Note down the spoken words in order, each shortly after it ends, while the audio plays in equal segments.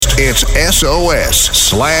It's SOS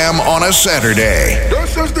Slam on a Saturday.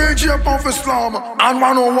 This is DJ Puffy Slam on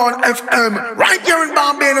 101 FM. Right here in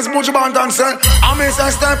Barbados, Much Bantan say, I'm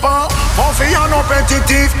Mr. Stepper, Puffy and no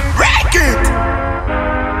Petitive. Wreck it!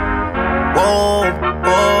 Whoa,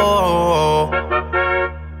 whoa,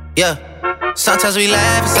 yeah. Sometimes we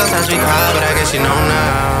laugh and sometimes we cry, but I guess you know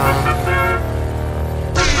now,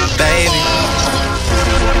 baby.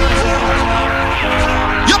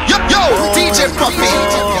 Yo, DJ Puffy.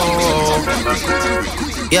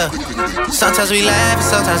 Yeah, sometimes we laugh and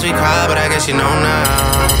sometimes we cry, but I guess you know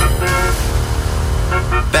now,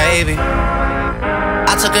 baby.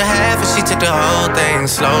 I took a half and she took the whole thing.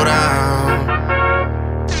 Slow down,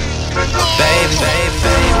 baby, baby,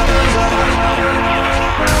 baby.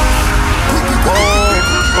 Whoa,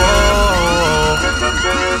 whoa.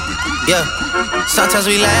 Yeah, sometimes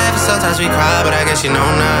we laugh and sometimes we cry, but I guess you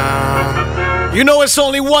know now. You know it's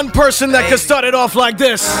only one person that could start it off like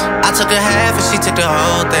this. I took a half and she took the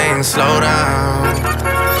whole thing. Slow down,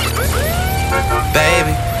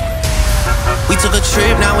 baby. We took a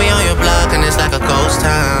trip, now we on your block and it's like a ghost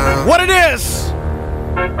town. What it is?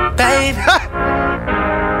 Baby,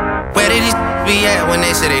 where did these be at when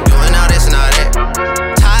they say they doing all this and all that?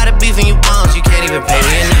 Tired of beefing you bums, you can't even pay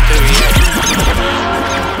me enough to react.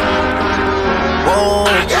 Whoa,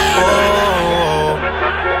 whoa.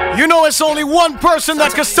 You know it's only one person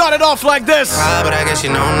that could start it off like this. But I guess you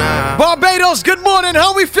know now. Barbados, good morning.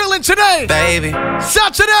 How we feeling today? Baby,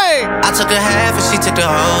 Saturday. I took a half and she took the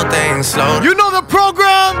whole thing. Slow. You know the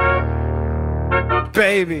program?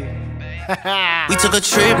 Baby. We took a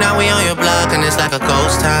trip, now we on your block and it's like a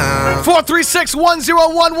ghost town.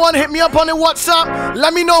 436-1011. Hit me up on the WhatsApp.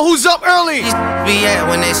 Let me know who's up early. Be at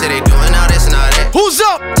when they say they doing all this and all that. Who's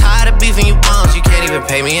up? Tired of beefing you bums, you can't even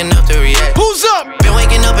pay me enough to react. Who's up? Been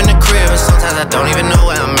waking up in the crib and sometimes I don't even know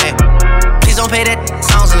where I'm at. Please don't pay that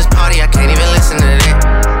songs in this party, I can't even listen to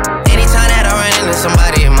that. Anytime that I run into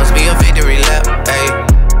somebody, it must be a victory lap. Hey,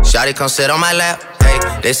 shawty come sit on my lap. Hey,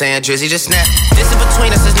 they saying Drizzy just snap. This in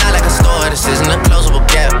between us is not like a store, this isn't a closable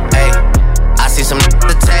gap. Hey, I see some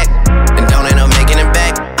attack and don't end up making it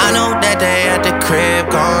back. I know that they at the crib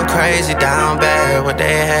going crazy down bad. What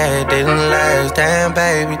they had didn't last, damn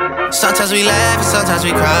baby. Sometimes we laugh and sometimes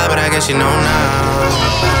we cry, but I guess you know now,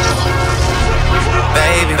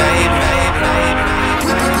 baby, baby, baby, baby.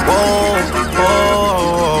 Whoa,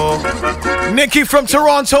 whoa. Nikki from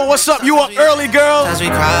Toronto, what's up? You up early, girl? Sometimes we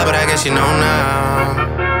cry, but I guess you know now.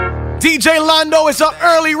 DJ Lando is up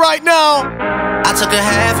early right now. I took a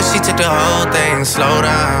half and she took the whole thing. Slow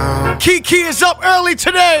down. Kiki is up early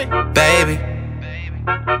today. Baby,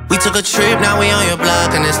 we took a trip, now we on your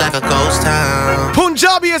block and it's like a ghost town.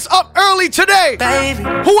 Punjabi is up early today. Baby,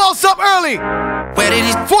 who else up early? Where did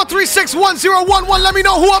he? 436-1011. Let me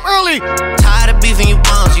know who up early. Tired of beefing you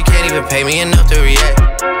bums, you can't even pay me enough to react.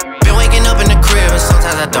 Been waking up in the crib and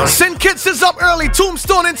sometimes I don't. Sin Kitts is up early.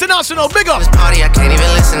 Tombstone International, big up. This party, I can't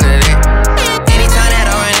even listen to that. Anytime that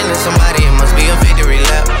I run into somebody, it must be a victory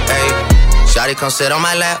lap. Hey, shawty come sit on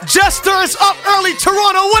my lap. Jester is up early.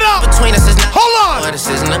 Toronto, what up? Between us is not. Hold on. This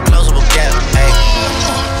isn't a closable gap. Hey.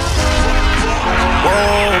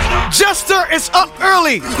 Whoa. Jester is up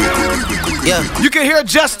early. Yeah. You can hear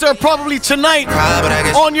Jester probably tonight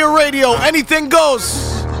on your radio. Anything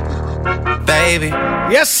goes. Baby.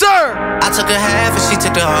 Yes, sir. I took a half and she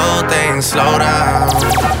took the whole thing. Slow down.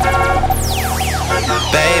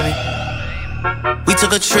 Baby. We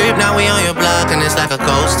took a trip, now we on your block and it's like a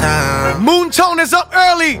ghost town. Moontone is up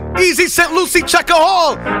early. Easy St. Lucie, Checker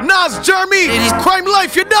Hall. Nas, Jeremy, Crime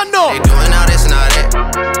Life, you done know. They doing all this and all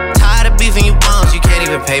that. Tired of beefing you bums, you can't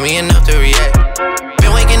even pay me enough to react.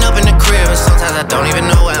 Been waking up in the crib and sometimes I don't even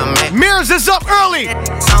know where I'm at. Mears is up early.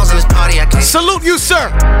 Sounds in this party, I can't. Salute you,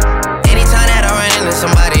 sir. Anytime that I run into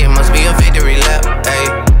somebody, it must be a victory lap. Hey,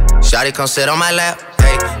 shawty come sit on my lap.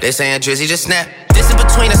 Hey, they saying Drizzy just snap. This in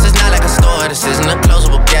between us is not like a store, this isn't a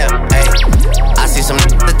closable gap. Hey, I see some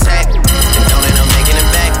attack and don't end up making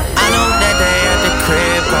it back. I know that they at the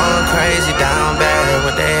crib going crazy down bad.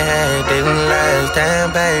 What they had didn't last,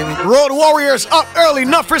 damn baby. Road Warriors up early,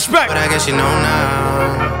 enough respect. But I guess you know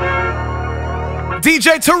now.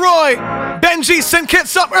 DJ Teroy, Benji, Sin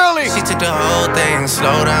Kitts up early. She took the whole thing,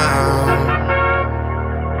 slow down.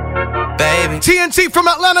 Baby. TNT from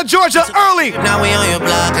Atlanta, Georgia, early. Now we on your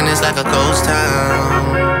block and it's like a ghost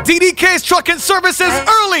town. DDK's Trucking Services,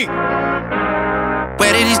 early.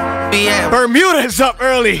 Where did he be at? Bermuda's up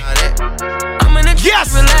early. I'm in the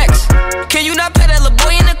yes. Relax. Can you not pay that little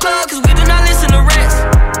boy in the club? Cause we do not listen to rest.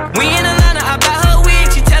 We in Atlanta, I buy her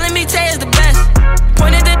wig. She telling me Tay is the best.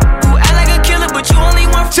 Pointed at who act like a killer, but you only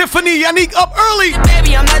want Tiffany, Yannick up early.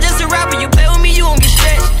 Baby, I'm not just a rapper. You play with me, you won't get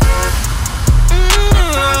stretched.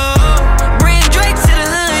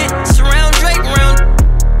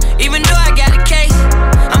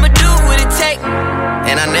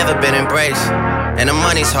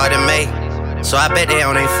 so I bet they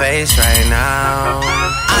on their face right now.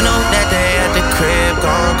 I know that they at the crib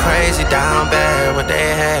going crazy down bad. What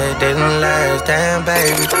they had didn't last, damn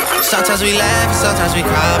baby. Sometimes we laugh and sometimes we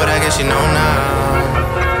cry, but I guess you know now.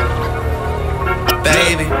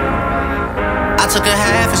 Baby, I took a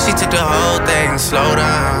half and she took the whole thing. Slow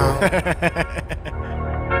down.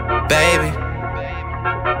 Baby,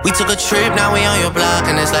 we took a trip, now we on your block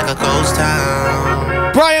and it's like a ghost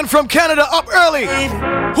town. Brian from Canada up early.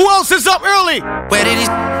 Who else is up early? Where did he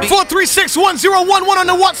 4361011 on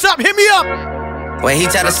the WhatsApp. Hit me up. When he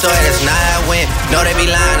tell the story, that's not how it went. No, they be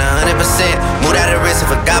lying 100%. Moved out of the wrist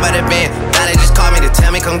and forgot about the bend. Now they just call me to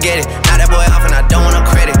tell me come get it. Now that boy off and I don't want no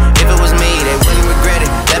credit. If it was me, they wouldn't regret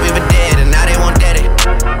it. Left me for dead and now they won't dead it.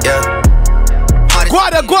 Yeah.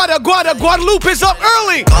 Guadalupe is up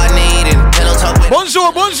early. All I need and pillow talk with.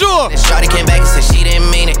 Bonjour. And Shawty came back and said she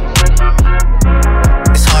didn't mean it.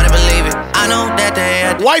 It's hard to believe it. I know that they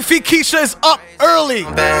had Wifey Keisha is up early.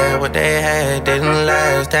 bad. What they had didn't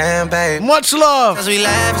last, damn babe. Much love. Sometimes we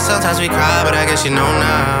laugh and sometimes we cry, but I guess you know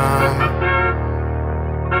now.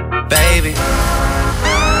 Baby,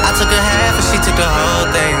 I took a half and she took the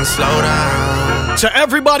whole thing. Slow down. To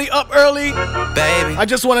everybody up early, Baby, I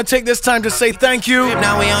just want to take this time to say thank you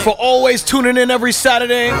for always tuning in every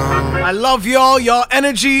Saturday. I love y'all. Y'all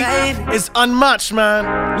energy is unmatched,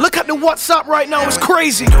 man. Look at the WhatsApp right now. It's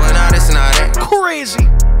crazy. doing all this and all that. Crazy.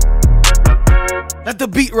 Let the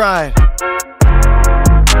beat ride.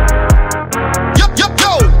 Yo,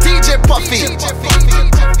 DJ Puffy.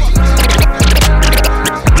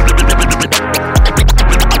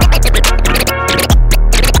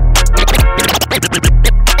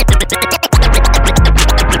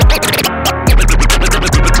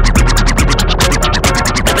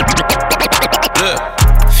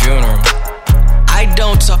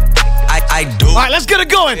 I do. All right, let's get it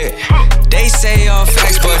going. They say all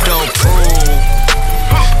facts but don't prove.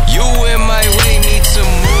 You in my way need to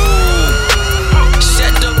move.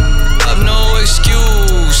 Shut the up, no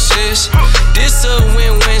excuses. This a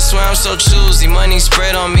win-win, so I'm so choosy. Money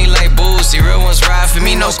spread on me like boozy. Real ones ride for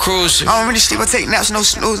me, no cruise ship. I don't really sleep, I take naps, no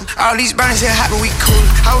snoozing. All these burners here hot, but we cool.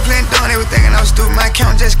 I was playing dumb, they were thinking I was stupid. My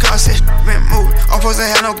account just cost that been moved. I'm supposed to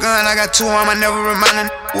have no gun, I got 2 on, I never reminding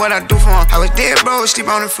what I do for them. I was dead, bro, sleep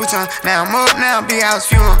on the futon. Now I'm up, now big house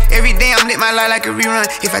view on. Every day I'm lit my life like a rerun.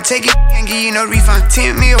 If I take it, can't give you no refund.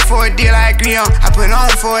 10 mil for a deal, I agree on. I put on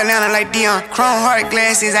for Atlanta like Dion. Chrome heart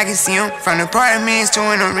glasses, I can see them. From the apartments to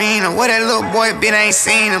an arena. What that little boy bit, I ain't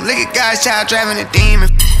seen him. Look at God's child driving a demon.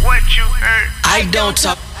 What you heard? I don't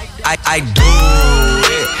talk, I do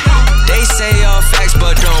it. They say all facts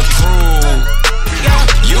but don't prove.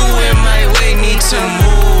 You in my way need to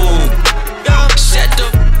move. Shut the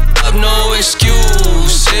up, no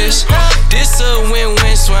excuses. This a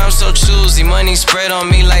win-win, so I'm so choosy. Money spread on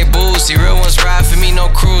me like boozy. Real ones ride for me, no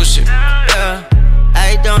cruise ship. Yeah,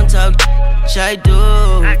 I don't talk, I do.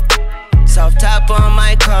 Soft top on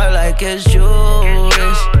my car like it's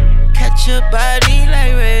juice. Catch your body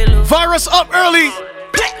like Ray Lou. Virus up early.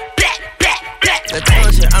 The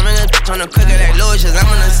torture, I'm in a on the cooker like lotions. I'm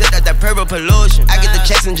gonna sit at that purple pollution. I get the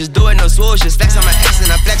checks and just do it, no swooshes. Flex on my ex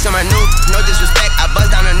and I flex on my new. No disrespect, I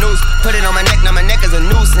buzz down the noose. Put it on my neck, now my neck is a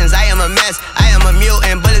nuisance. I am a mess, I am a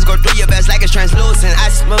mutant. Bullets go through your vest like it's translucent.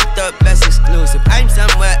 I smoked up best exclusive. I'm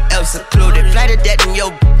somewhere else secluded. Fly to death and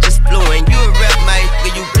yo just fluent. You a rep, my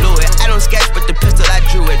nigga, you blew it. I don't sketch, but the pistol I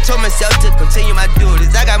drew it. Told myself to continue my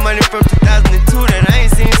duties. I got money from 2002 that I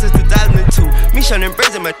ain't seen since 2002. Me shunning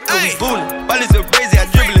brazen, my we bullet. Ballers are crazy, I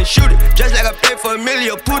dribble and shoot it. Just like I pay for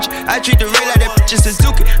Emilio Pooch. I treat the real like that bitch is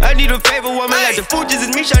Suzuki. I need a favor woman like the Fugees.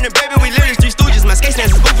 It's me shining, baby, we live the street stooges. My skate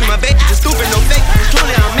stance is goofy, my baby is stupid, no fake.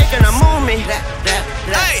 Truly, I'm making a movement.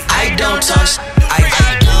 I don't touch, I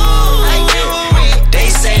do. They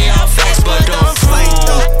say all facts, but don't prove.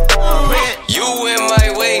 You in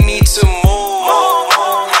my way need to move.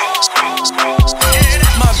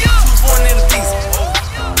 My bitch born in the beast.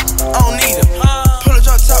 I don't need him. Pull a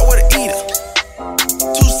drop top with an eater.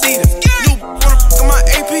 2-seater. You wanna fuck my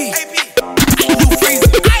AP? You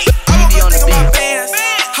freezer. I won't go think of my bands.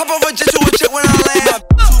 Hop over just to a check when I land.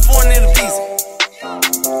 Two foreign in the beast.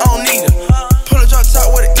 I don't need him. Pull a drop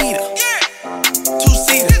top with an eater.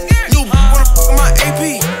 2-seater.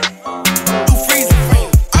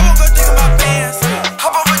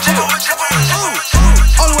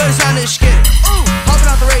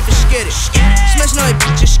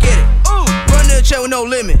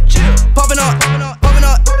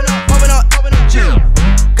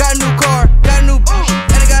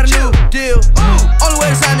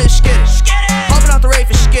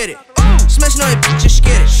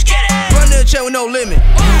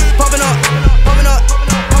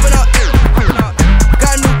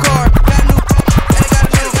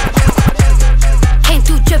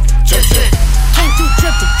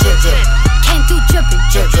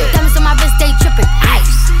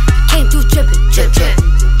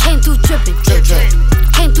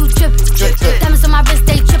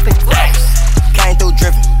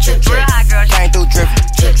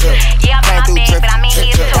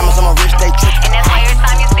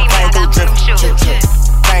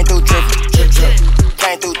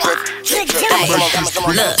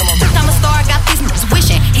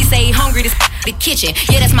 kitchen.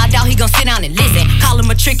 Yeah, that's my dog, he gon' sit down and listen. Call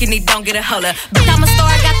him a trick and he don't get a holler. But I'm a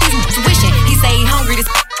star, I got these wishing. He say he hungry,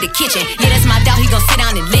 this the kitchen. Yeah, that's my dog, he gon' sit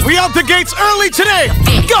down and listen. We out the gates early today.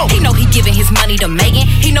 Go! He know he giving his money to Megan.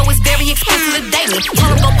 He know it's very expensive to date me.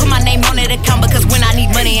 Told him go put my name on that account because when I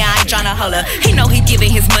need money, I ain't tryna holler. He know he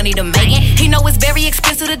giving his money to Megan. He know it's very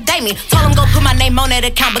expensive to date me. Told him go put my name on that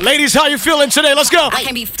account. Ladies, how you feeling today? Let's go. I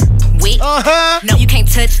can't be with. No, you can't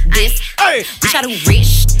touch this. Hey. Bitch, I do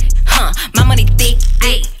rich. My money thick.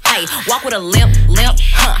 Hey, walk with a limp.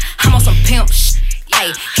 I'm on some pimp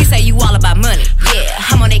Hey, he say you all about money. Yeah,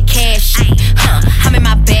 I'm on that cash. I'm in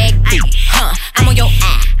my bag. I'm on your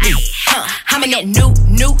eye. I'm in that new.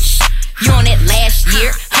 You on that last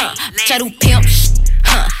year. Bitch, I do pimp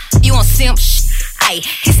You on simp Hey,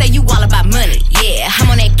 he say you all about money. Yeah, I'm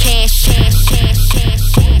on that cash.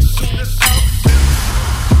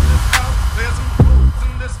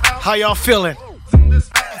 How y'all feeling?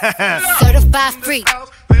 Certified free,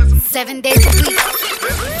 7 days a week.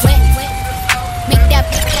 Wet, make that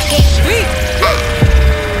get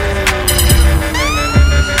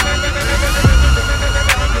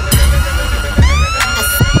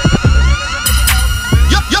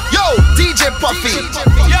Yo, DJ Puffy.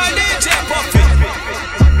 Yo, DJ Puffy.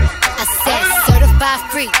 I said certified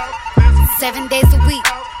free, 7 days a week.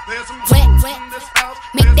 Wet,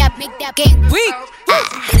 make that get weak.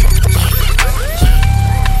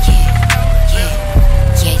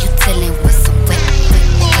 Yeah, you dealing with some wet.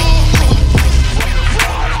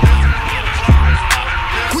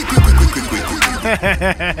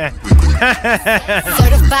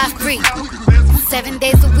 Certified free, 7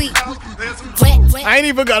 days a week. Wet. I ain't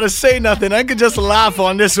even gotta say nothing. I could just laugh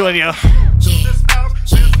on this one, yo.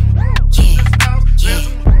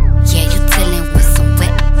 Yeah, you dealing with some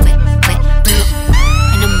wet.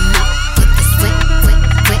 And I'm out with this wet.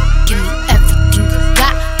 Give me everything you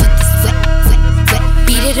got. Put this wet.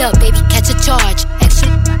 Beat it up, baby, catch a charge. Extra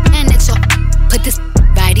and extra. Put this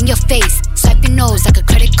right in your face. Swipe your nose like a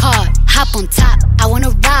credit card. Hop on top, I wanna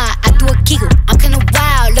ride. I do a giggle, I'm kinda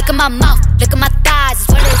wild. Look at my mouth, look at my thighs. It's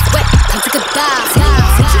wet, it's wet. Come take a dive.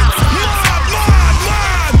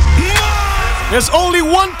 There's only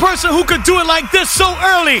one person who could do it like this so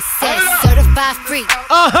early. Certified free.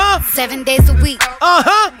 7 days a week.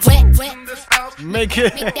 Wet. Make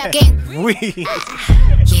it weak.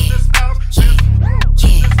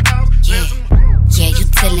 Yeah, you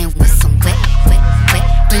dealing with some wet.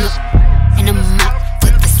 Bring up, and I'm out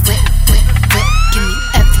with this wet. Give me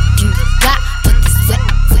everything you got. Put this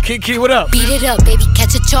wet. Kiki, what up? Beat it up, baby,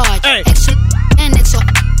 catch a charge. Hey. Extra and extra.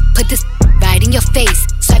 Put this right in your face.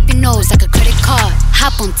 Swipe your nose like a credit card.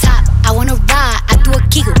 Hop on top, I wanna ride. I do a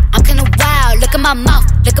giggle, I'm kinda wild. Look at my mouth,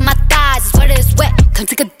 look at my thighs. It's wet, it's wet. Come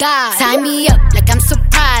take a dive. Tie me up like I'm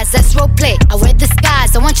surprised. That's roleplay. I wear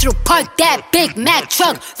disguise. I want you to park that Big Mac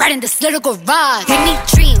truck right in this little garage. Make me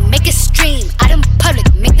dream, make it stream. Out in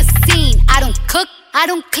public, make a scene. I don't cook, I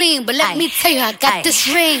don't clean, but let me tell you, I got this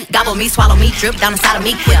ring. Gobble me, swallow me, drip down inside of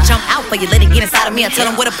me. Quick jump out for you, let it get inside of me. I tell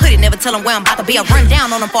them where to put it, never tell them where I'm about to be. I run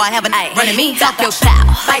down on them before I have a night. Running me, talk your style,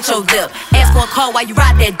 bite your lip. Ask for a call while you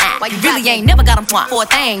ride that dick. Why you really ain't never got him for a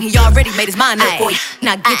thing. He already made his mind up for you.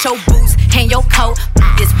 Now get your boots, hang your coat.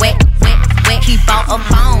 This wet. He bought a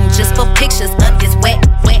phone just for pictures of this wet.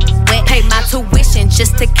 Pay my tuition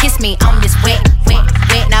just to kiss me on this wet.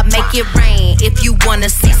 Now make it rain if you wanna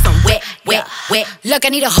see some wet. Look, I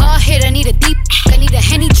need a hard hit, I need a deep. I need a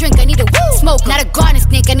Henny drink, I need a smoke. Not a garden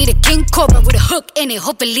snake, I need a king cobra with a hook in it.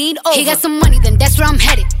 Hope it lean over. He got some money, then that's where I'm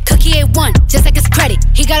headed. Cookie A1, just like his credit.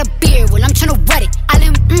 He got a beard, well I'm tryna wet it. I let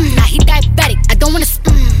him, now he diabetic. I don't wanna,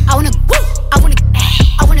 I wanna,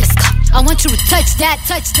 I want you to touch that.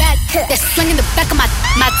 That swing in the back of my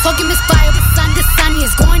talking misfire. The sun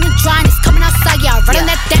is going and drying. It's coming outside, yeah. I run on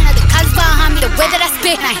that down. The college behind me, the way that I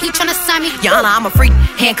spit. Now he tryna sign me. Yana, I'm a freak.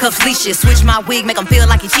 Handcuffs, leashes. Switch my wig, make him feel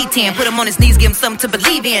like he cheating. Put him on his knees, give him something to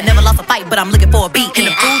believe in. Never lost a fight, but I'm looking for a beat. In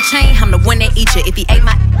the food chain, I'm the one that eat you. If he ate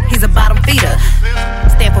my, he's a bottom feeder.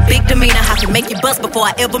 Stand for big demeanor. I can make you bust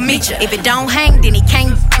before I ever meet you. If it don't hang, then he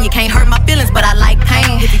can't. You can't hurt my feelings, but I like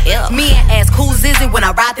pain. If he ill, me and ask who's is it when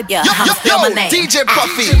I ride the girl. I'm still my name. DJ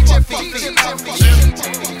Puffy.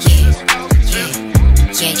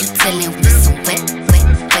 Yeah, you dealing with some wet. Bring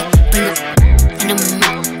up, and I'm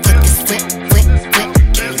out with this wet.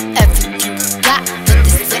 Give me everything you got. Put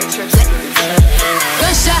this wet.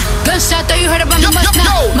 Gunshot, thought you heard about me, must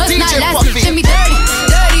not last it. Get me dirty,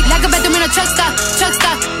 like a bedroom in a truck stop.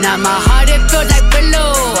 Now my heart, it feels like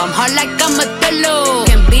willow. I'm hard like I'm a pillow.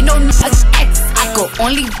 Can't be no ex, I could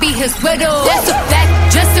only be his widow. That's a fact,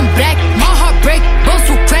 dressed in black, my heart break, bones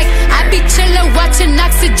will crack. I be chillin', watching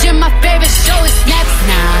Oxygen, my favorite show is Snaps.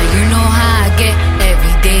 Nah, you know how I get.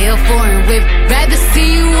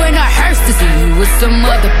 some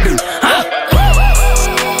other bitch.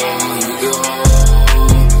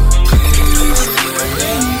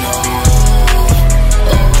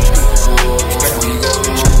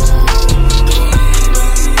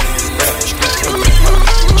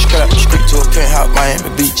 Penthouse,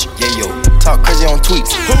 Miami Beach. Yeah, yo. Talk crazy on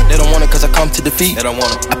tweets. They don't want it cause I come to defeat. They don't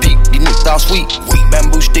want it. I peep, these niggas all sweet.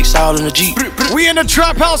 Bamboo sticks all in the Jeep. We in the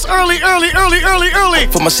trap house early.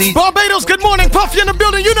 For my seat. Barbados, good morning. Puffy in the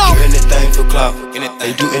building, you know. Do anything for clout.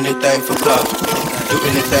 They do anything for clout. Do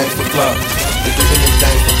anything for clout. They do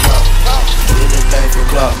anything for clout. Do anything for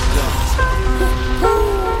clout.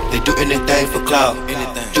 They do anything for clout.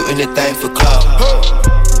 Do anything for clout.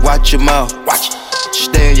 Watch your mouth. Watch it.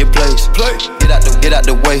 Stay in your place. Get out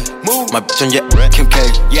the way. Move. My bitch on your Kim K.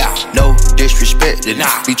 Yeah. No disrespect.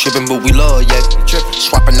 Nah. Be trippin', but we love, yeah.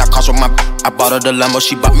 Swapping out cars with my. I bought her the Lambo,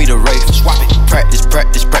 she bought me the Wraith. Swap it.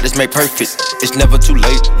 Practice make perfect. It's never too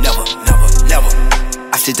late. Never.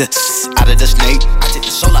 I take the out of the snake. I take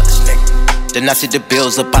the soul out the snake. Then I see the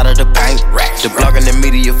bills up out of the bank. The blog and the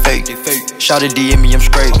media fake. Shout it DM me, I'm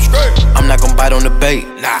straight. I'm not gon' bite on the bait.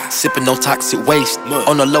 Nah. Sippin' no toxic waste.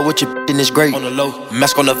 On the low with your in this great. On the low.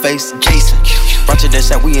 Mask on the face, Jason. Bunch of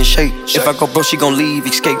that we in shape. If I go broke, she gon' leave,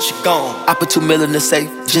 escape. She gone. I put 2 mil in the safe,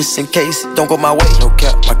 just in case. Don't go my way. No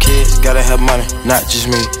cap, my kids gotta have money, not just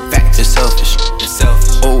me. It's selfish.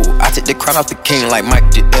 Ooh, I take the crown off the king like Mike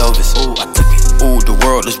did Elvis. Ooh, I took it. Ooh, the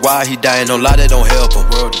world is wild, he dying, don't lie, that don't help him.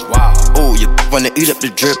 World is wild. Ooh, you wanna eat up the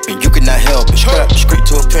drip and you cannot help it. Straight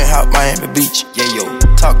to a penthouse, Miami Beach. Yeah, yo.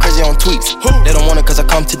 Talk crazy on tweets. They don't want it cause I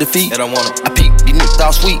come to defeat. They don't want it. I peep, these niggas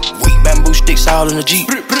all sweet. Bamboo sticks all in the Jeep.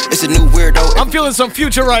 It's a new weirdo. I'm feeling some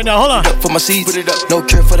Future right now, hold on. For my seeds. Put it up. No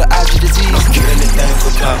cure for the eyes of disease. Do anything for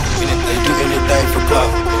clout. They do anything for clout.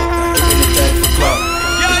 Do anything for clout.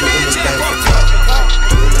 Do anything for clout.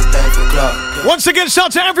 Do anything for clout. Once again,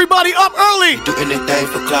 shout to everybody up early. Do anything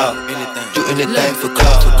for clout. Do anything for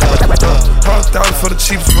clout. $100,000 for the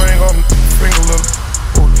cheapest ring on the finger, little.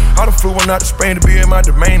 I done flew one out to Spain to be in my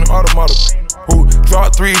domain automata. Ooh,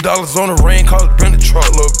 dropped $3 on the ring, called it been the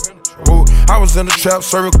truck, look. Ooh, I was in the trap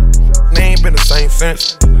circle, they ain't been the same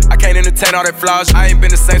since. I can't entertain all that flaws. I ain't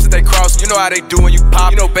been the same since they crossed. You know how they do when you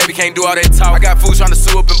pop. You know baby can't do all that talk. I got fools trying to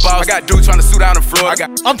sue up in boss. I got dudes trying to sue down the floor.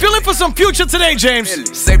 I'm feeling for some Future today, James.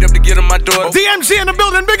 Saved up to get on my door. DMC in the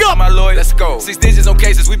building, big up. My lawyer, let's go. 6 digits on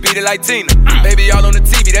cases, we beat it like Tina. Baby all on the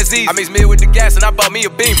TV, that's easy. I mix meal with the gas and I bought me a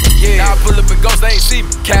Beamer. Yeah. Now I pull up and ghost, they ain't see me.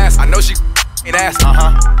 Cass, I know she ain't ass.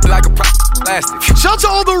 Like a plastic. Shout to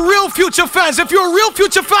all the real Future fans. If you're a real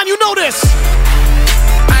Future fan, you know this.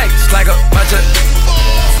 Ay, just like a bunch of.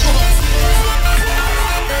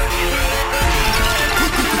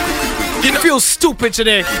 You feel stupid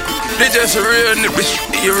today. They just a real nigga.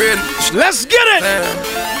 You real. Let's get it.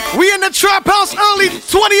 We in the trap house early,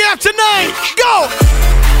 20 after 9. Go.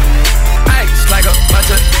 Ay, just like a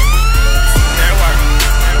bunch of.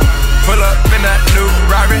 Pull up in that new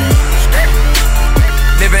Rari.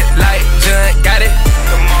 Living like John got it.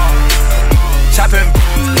 Chopping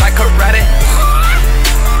like karate.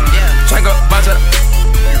 Drink a bunch of.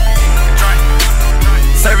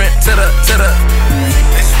 Serving to the.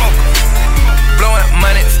 They smoke. Blowing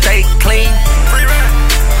money, stay clean.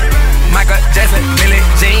 Michael Jackson, Billie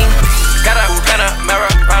Jean. Got a Panamera,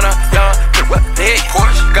 young, big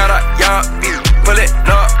Porsche. Got a young beat, pull it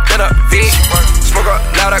up to the V. Smoke a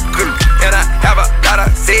lot of good, and I have a lot of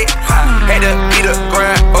sick. Had to eat a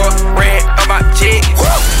grand or red on my cheek.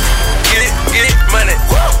 Get it, money,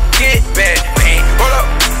 get it back. Hold up,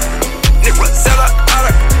 nigga, sell a dollar.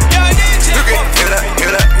 You can hear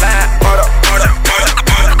the line, order.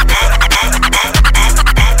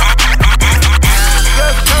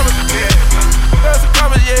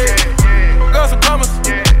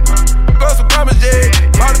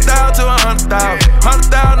 To 100,000,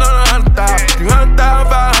 100,000 on 100,000, 200,000,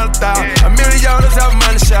 500,000, $1 million have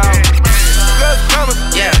money shout. Girls coming,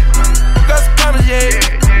 yeah. Girls coming, yeah.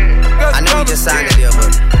 I know we just signed a deal, but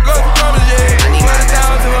girls coming, yeah. I need my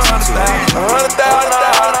 100,000 to 100,000, 100,000,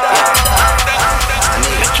 100,000. I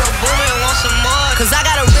need Metro Boomin want some more, 'cause I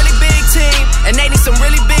got a really big team and they need some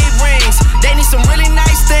really big rings. They need some really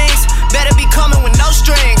nice things. Better be coming with no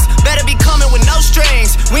strings. Better be coming with no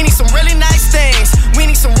strings. We need some really nice things. We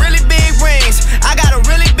need some really big rings. I got a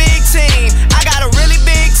really big team. I got a really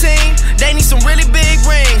big team. They need some really big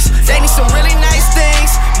rings. They need some really nice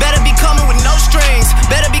things. Better be coming with no strings.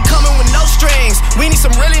 Better be coming with no strings. We need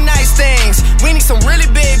some really nice things. We need some really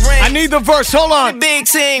big rings. I need the verse, hold on. Big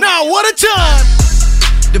team. Now, what a time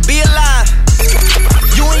to be alive.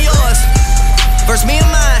 You and yours versus me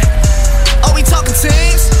and mine. Are we talking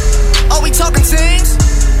teams? Are we talking teams?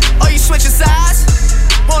 Are you switching sides?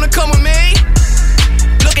 Wanna come with me?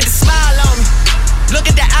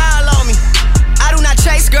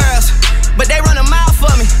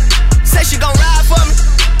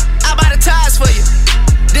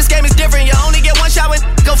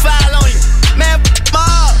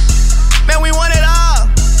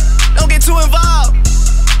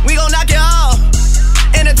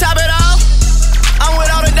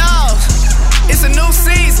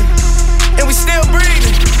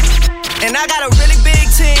 I got a really big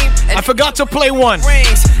team. And I forgot to play one.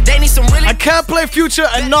 Rings. They need some really. I can't play Future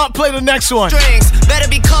and not play the next one. Strings. Better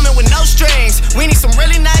be coming with no strings. We need some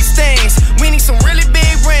really nice things. We need some really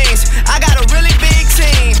big rings. I got a really big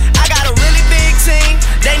team. I got a really big team.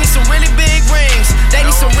 They need some really big rings. They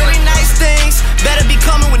need some really nice things. Better be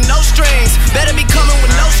coming with no strings. Better be coming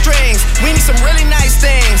with no strings. We need some really nice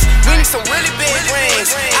things. We need some really big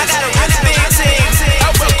rings. I got a really big team. How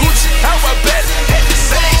about Gucci? How about Benz? At the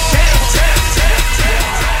same damn time.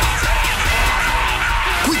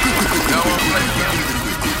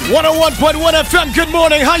 101.1 FM, good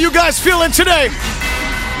morning. How you guys feeling today?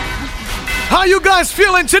 How you guys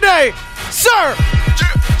feeling today? Sir!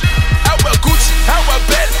 How about Gucci? How about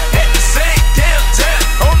Benz? At the same damn time.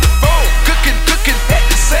 On the phone, cooking at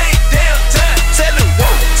the same damn time.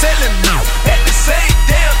 Telling no at the same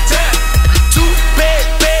damn time. Too bad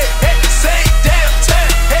at the same damn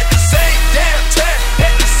time. At the same damn time.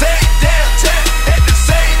 At the same damn time. At the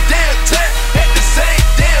same damn time. At the same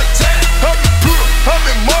damn time. I'm in Pluto, I'm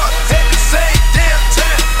in Mars. At the same damn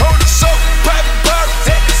time. On the soap, popping bottles.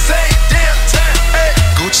 At the same damn time. Hey.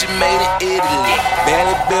 Gucci made it Italy.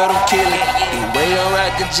 Barely built him killing it. The way I'm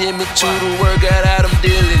rockin' Jimmy to the work out, I'm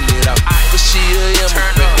dealing it. I'm but she a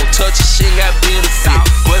immigrant. Don't touch her, she got benefit.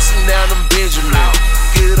 Bustin' down them Benjamin.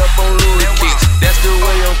 Get up on Louis kicks. That's the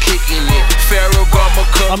way I'm kicking it. Pharaoh got my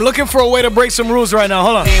cup. I'm looking for a way to break some rules right now.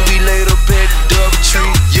 Hold on. We laid up at the double tree.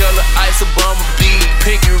 Yellow ice, Obama bead.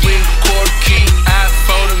 Pinky ring, quarter key.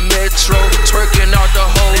 iPhone and Metro. Twerking out the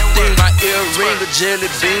whole thing. My earring, a jelly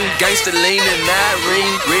bean. Gangsta lean and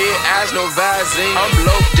Irene. Red eyes, no visine. I'm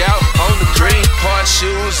loped out on the green. Hard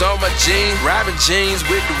shoes on my jeans. Robin jeans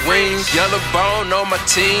with the wings. Yellow bone on my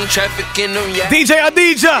team. Trafficking them, yeah. DJ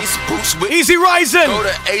Adija. Easy Rising. Go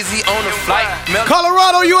to AZ on the flight.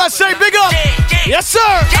 Colorado, USA, big up. Yes, sir.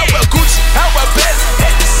 How about Gucci? How about Benz?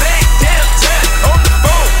 At the same damn time. On the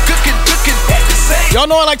phone, cooking at the same. Y'all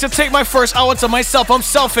know I like to take my first hour to myself. I'm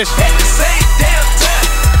selfish. At the same damn time.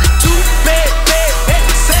 Too bad at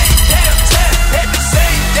the same damn time. At the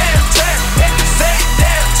same damn time. At the same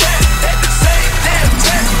damn time. At the same damn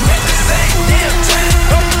time. At the same damn time.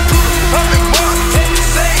 I'm in Pluto, I'm in Mars. At the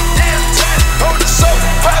same damn time. On the soap,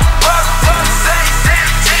 popping bottles. At the same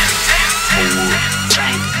damn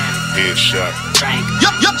time. Headshot.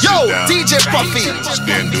 Yo, DJ Puffy.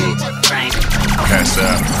 Stand up. Pass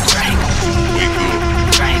out. Wake up.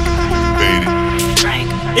 Fade it.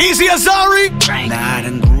 Easy Azari. Nah, I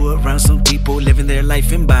done grew around some people living their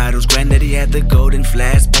life in bottles. Granddaddy had the golden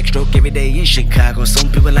flask, backstroke every day in Chicago. Some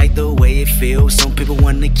people like the way it feels. Some people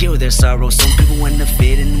wanna kill their sorrow. Some people wanna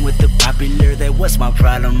fit in with the popular. That was my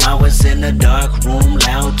problem. I was in a dark room,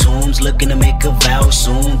 loud tunes, looking to make a vow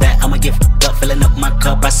soon that I'ma get fucked up, filling up my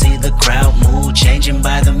cup. I see the crowd mood changing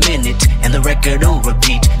by the minute, and the record on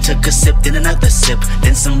repeat. Took a sip, then another sip.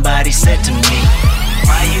 Then somebody said to me,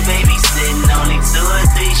 why you babysitting? Only 2 or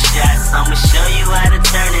 3 shots. I'ma show you how to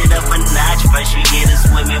turn it up a notch. First you get a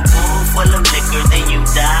swimming pool full of liquor, then you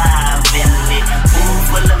dive in it. Pool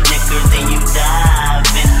full of liquor, then you dive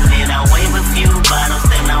in it. I wave a few bottles,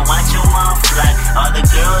 then I watch them all fly. All the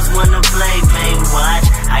girls wanna play, pay watch.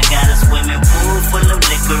 I got a swimming pool full of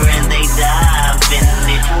liquor and they dive in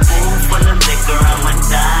it. Pool full of liquor, I'ma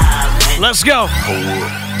dive in it. Let's go. Hold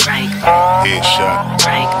up. Headshot.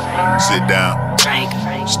 Sit down.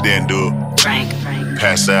 Stand up.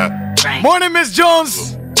 Pass out. Morning, Miss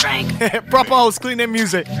Jones. Proper host, clean their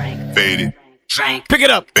music. Fade it. Pick it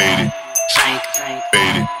up. Fade it. Fade it.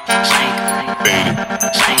 Fade it. Fade it.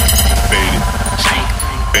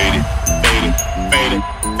 Fade it. Fade it. Fade it.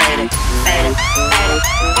 Fade it.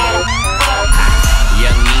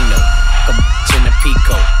 Young Nino,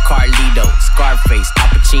 Pico, Carlito, Scarface, Al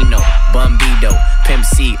Pacino, Bumbido, Pimp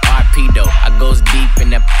C, Arpedo. I goes deep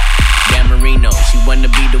in that Dan Marino. She wanna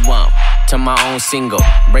be the one to my own single.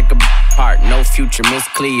 Break a heart, no future, Miss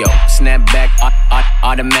Cleo. Snap back,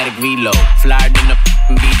 automatic reload. Flyer than a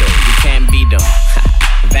Beetle, you can't beat them.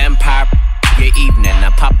 Vampire, your evening.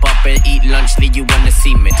 I pop up and eat lunch, leave you on the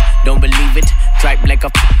cement. Don't believe it? Stripe like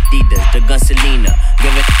a Adidas, the gun Selena.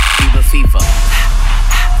 Give it fever.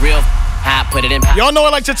 Real hot, put it in. Y'all know I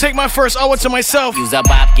like to take my first hour to myself. Use up,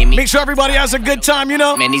 give me. Make sure everybody has a good time, you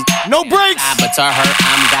know? Man, no breaks. But to her,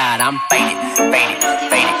 I'm God. I'm faded.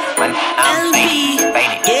 When I'm faded.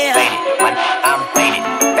 Yeah. Faded. When I'm faded.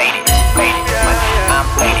 When I'm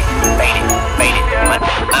faded. When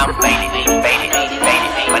I'm faded.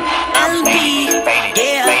 When I'm faded.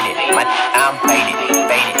 Yeah. When I'm faded.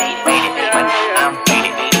 When I'm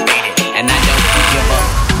faded. And I don't give up.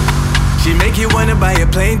 She make you wanna buy a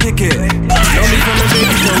plane ticket. Know me from a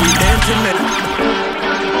baby, so we intimate.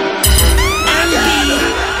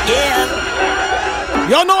 Yeah.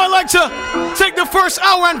 Y'all know I like to take the first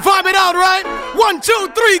hour and vibe it out, right? 1, 2,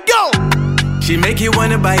 3, go! She make you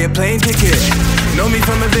wanna buy a plane ticket. Know me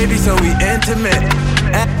from a baby, so we intimate.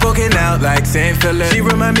 Act poking out like St. Philip. She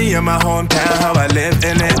remind me of my hometown, how I live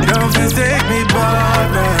in it. Don't forsake me,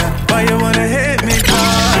 Barbara. Why you wanna hit me,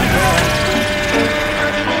 Barbara?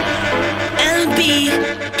 LB,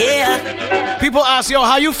 yeah. People ask, yo,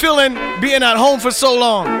 how you feeling being at home for so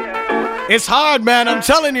long? It's hard, man, I'm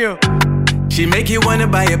telling you. She make you wanna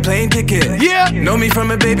buy a plane ticket. Yeah. Know me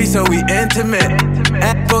from a baby, so we intimate.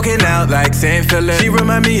 Act poking out like St. Philip. She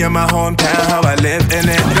remind me of my hometown, how I live in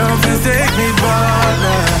it. Don't forsake me,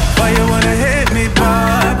 Barbara. Why you wanna hit me,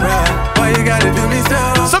 Barbara? Why you gotta do me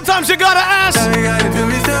so? Sometimes you gotta ask. Why you gotta do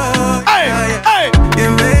me so? Hey, hey.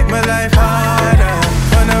 You make my life harder.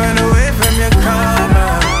 Wanna run away from your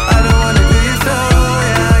karma. I don't wanna do you so,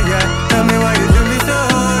 yeah, yeah. Tell me why you do me so,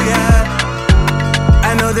 yeah.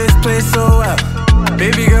 I know this place so well.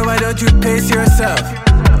 Baby girl, why don't you pace yourself?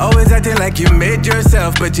 Always acting like you made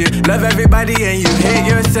yourself, but you love everybody and you hate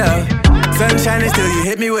yourself. Sun shining still, you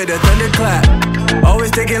hit me with a thunderclap. Always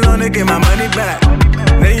taking long to get my money back.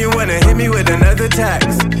 Then you wanna hit me with another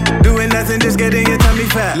tax. Doing nothing, just getting your tummy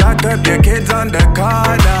fat. Lock up your kids on the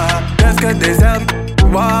corner. Just cause they sell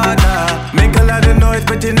water. Make a lot of noise,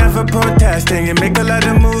 but you never protesting. You make a lot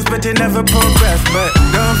of moves, but you never progress. But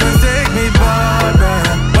don't forsake me, Barbara.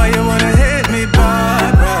 Why you wanna hit me,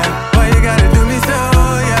 Barbara? Why you gotta do me so?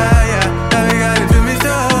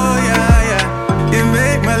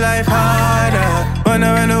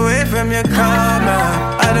 Wanna run away from your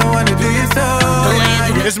karma. I don't wanna do you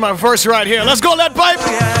so. This is my verse right here. Let's go, that pipe.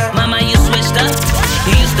 Mama, you switched up.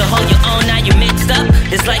 You used to hold your own, now you mixed up.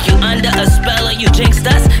 It's like you under a spell or you jinxed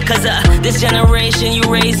us. Cause this generation you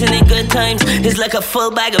raising in good times is like a full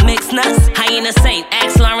bag of mixed nuts. High in a saint,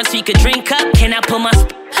 ask Lawrence so you could drink up. Can I put my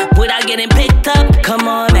without getting picked up? Come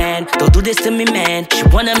on, man, don't do this to me, man. She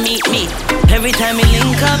wanna meet me every time we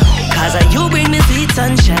link up. Cause you bring me sweet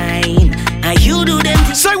sunshine. And you do them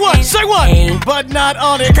things. Say what? Say what? But not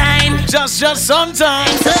all the time. Just sometimes.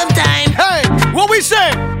 Sometimes. Hey, what we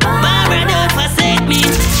say? Barbara, don't forsake me.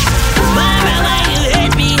 Barbara, why you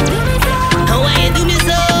hate me? Why you do me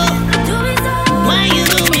so? Why you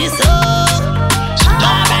do me so?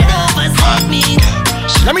 Barbara, don't forsake me.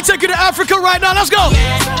 Let me take you to Africa right now. Let's go.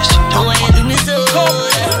 Why you do me so?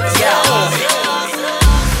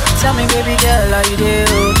 Tell me, baby girl, how you do?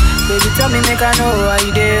 Baby, tell me, make I know how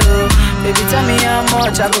you do. Baby, tell me how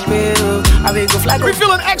much I go pay. I will go fly. We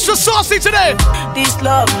feeling extra saucy today. This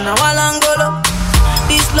love, now I long go.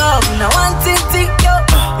 This love, now one thing, yo.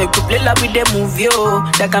 They could play like with the movie, yo.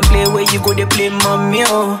 That can play where you go, they play mommy,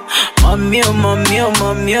 yo. Mommy, oh, mommy, oh,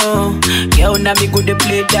 mommy, oh. Girl, now me go, they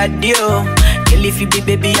play daddy, yo. Girl, if you be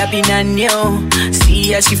baby, I be nanny, yo.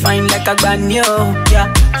 See how she fine like a granny, yo.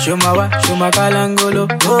 Yeah, show my kalangolo,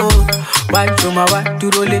 oh. Why, show my what, to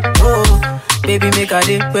roll it, oh. Baby, make a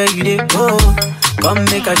day where you day, oh. Come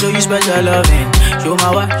make a show you special loving. Show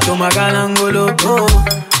my kalangolo, oh.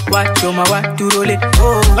 What, show my what, to roll it,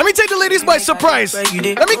 oh. Let me take the ladies by surprise. Let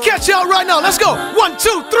me catch y'all right now. Let's go. 1,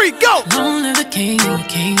 2, 3, go. Only the king,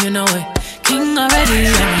 you know it. King already,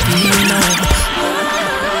 you know it.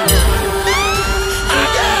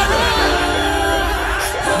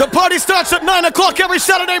 The party starts at 9 o'clock every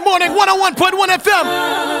Saturday morning, 101.1 FM.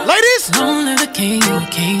 Ladies? Only the king,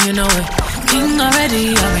 you know it. King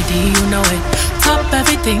already, you know it. Top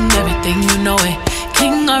everything, you know it.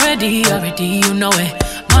 King already, you know it.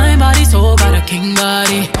 My body so got a king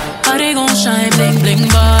body. Body gon' shine, bling, bling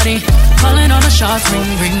body. Calling all the shots,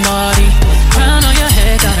 ring, ring body. Crown on your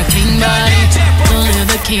head, got a king body. Only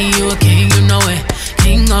the king, you a king, you know it.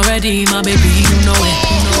 King already, my baby, you know it,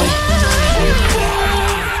 you know it, you know it.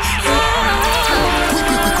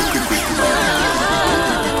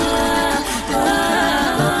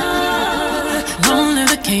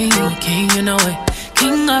 King, you know it.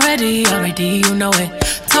 King already, you know it.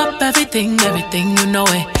 Top everything, you know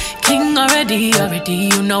it. King already,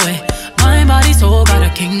 you know it. My body so got a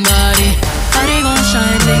king body. Body gon'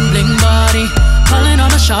 shine, bling, bling body. Calling all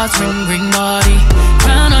the shots, ring, ring body.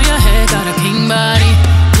 Crown on your head, got a king body.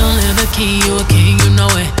 Don't live a king, you a king, you know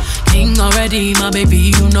it. King already, my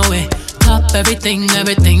baby, you know it. Top everything,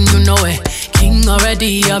 you know it. King already,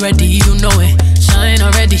 you know it. Shine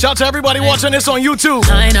already. Shout to everybody watching this on YouTube.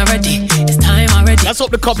 Shine already. It's time already. Let's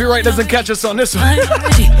hope the copyright doesn't catch us on this one.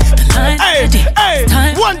 Hey, hey,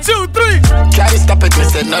 1, 2, 3. Try to stop it, me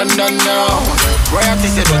say no, no, no. Royalty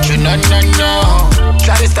say don't you, no, no, no.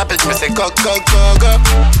 Try to stop it, me say go, go, go, go.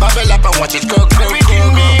 Bubble up and watch it go, go, go,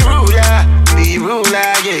 go. Be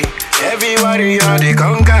ruler, yeah. Everybody are the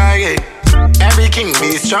conquer, yeah. Every king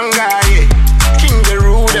be stronger, yeah. King the ruler.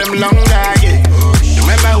 them longer, yeah.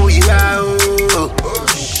 Remember who you are, oh.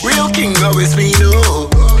 Real king always me, no.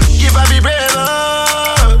 Give a be brave,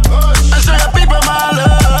 I show your people my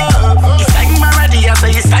love. You sang my ready, I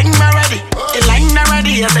say you sang my ready. You line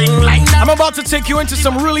already, I sing line. I'm about to take you into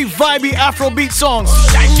some really vibey Afrobeat songs.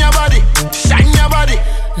 Shine your body, shine your body.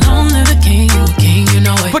 Long live the king, you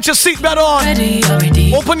know it. Put your seatbelt on.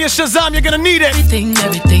 Already. Open your Shazam, you're gonna need it. Everything,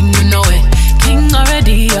 you know it. King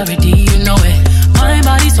already, you know it. My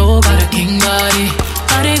body so got a king body.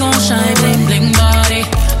 Body gon' shine, bling bling body.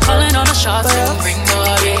 Calling all the shots, bring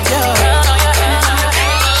body.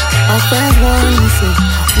 I felt one say,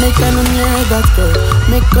 make a no near that girl,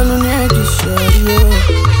 make a no near this shit, yeah.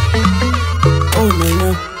 Oh no.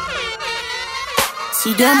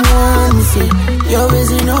 See them one say, you always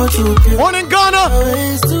know too pure. One in Ghana.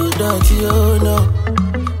 Always too dirty, oh no.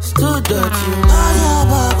 It's too dirty,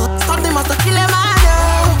 oh. Something must have killed him,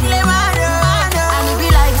 and it be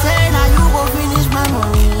like saying, now you go finish my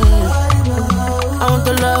money. I want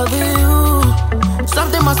to love you.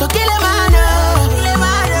 Something must have killed him,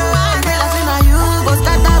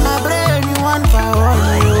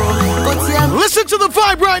 listen to the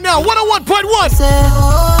vibe right now. 101.1. Say,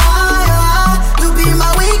 you be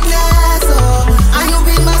my weakness, and you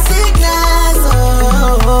be my sickness,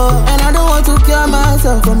 and I don't want to cure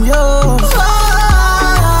myself from you.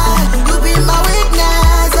 You be my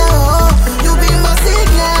weakness, you be my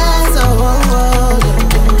sickness,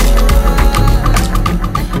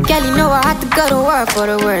 Girl, you know I have to go to work for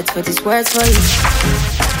the words, for these words for you.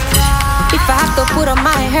 If I have to put on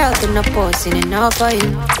my health in the posting enough for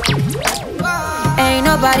you. Ain't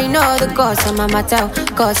nobody know the cause of my matter,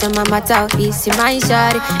 easy my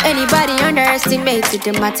shawty. Anybody underestimated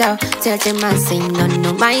the matter, tell them I say no,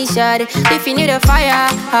 my shawty. If you need a fire,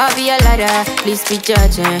 I'll be a ladder. Please be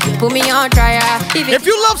judging, put me on trial. If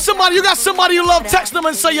you love somebody, you got somebody you love, text them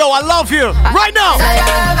and say, yo, I love you. Right now.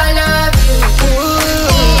 I love you.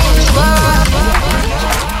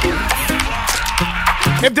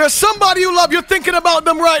 If there's somebody you love, you're thinking about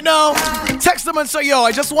them right now, text them and say, yo,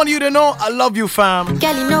 I just want you to know I love you, fam.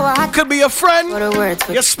 Girl, you know I could be your friend,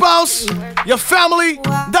 your spouse, your family,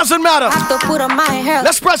 doesn't matter. I have to put on my hair.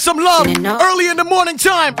 Let's spread some love early in the morning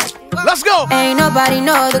time. Let's go. Ain't nobody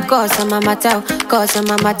know the cause of my matter,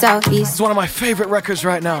 It's one of my favorite records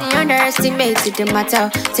right now. Underestimated the matter,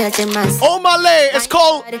 tell them I say. Oh my lay, it's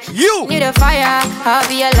called You. Need a fire, I'll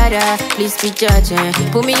be a ladder. Please be judging,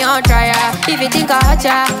 put me on trial. If you think I hurt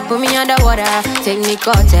ya, put me underwater. Take me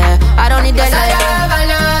caught, I don't need that liar. I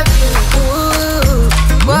love you. Ooh,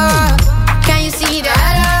 whoa. Can you see that?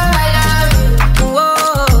 I love you.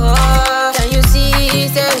 Whoa. Can you see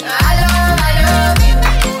that? I love you.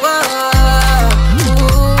 Whoa.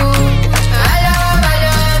 Ooh. I love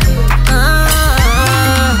you.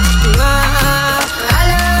 I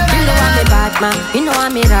love you. You know I'm a bad man. You know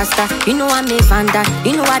I'm a rasta. You know I'm a vanda.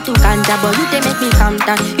 You know I do ganja, but you they make me calm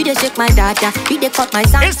down. You they shake my data. You they cut my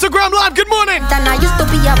sound. Instagram live. Good morning. Then I used to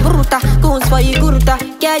be a bruta. Goons for you guruta.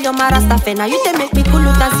 Girl, you're my rasta fena. You they make me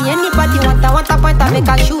kuluta. See anybody want a point, I make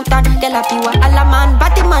a shooter. Tell a piwa alla man,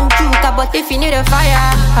 batty man juka. But if you need a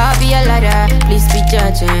fire, I'll be a ladder. Please be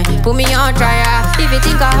judging, put me on trial. If you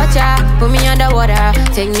think I hurt ya, put me underwater.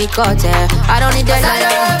 Take me caught, I don't need that liar.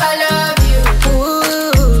 I love you.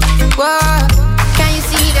 Ooh, whoa. Can you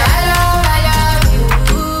see that? I love you.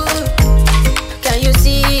 Ooh. Can you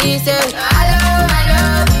see that? I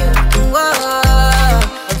love you.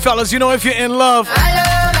 Whoa. And fellas, you know if you're in love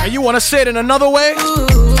and you want to say it in another way,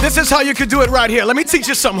 this is how you could do it right here. Let me teach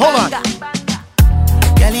you something. Hold on.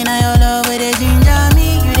 Girl, in your love with the ginger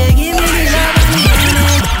me, you they give me the love.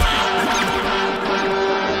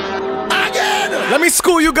 Let me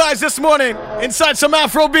school you guys this morning inside some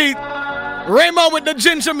Afrobeat. Raymo with the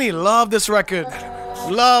ginger me. Love this record.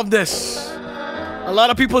 Love this. A lot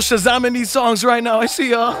of people shazamming these songs right now. I see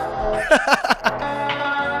y'all.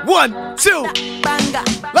 1, 2.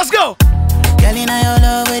 Let's go. Girl, in your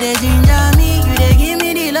love with the ginger me, you they give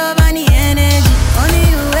me the love and the energy. Only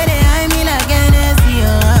you where they hide me like Hennessy,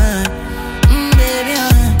 baby,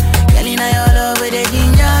 Girl, in your love with the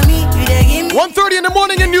ginger me, you they give me 1:30 in the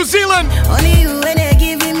morning in New Zealand. Only you where they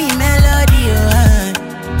giving me melody, yeah.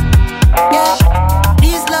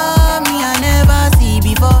 This love me I never see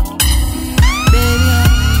before, baby.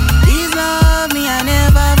 This love me I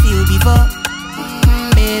never feel before,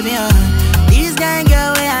 baby. This kind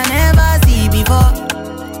girl way I never see before.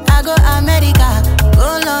 I go America, go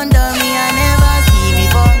London, me I never see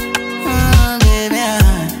before, baby.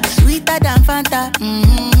 Sweeter than Fanta,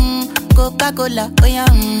 Coca-Cola, oh yeah,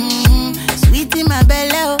 sweet in my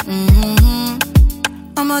belly, oh.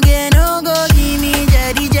 I'm again, no go give me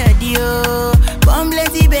jetty, oh. Bomb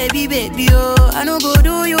plenty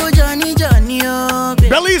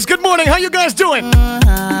morning. How you guys doing?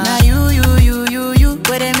 Now you,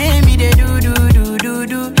 where they made me they do.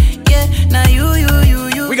 Yeah, now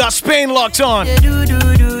you. We got Spain locked on. They do.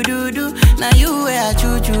 Now you where I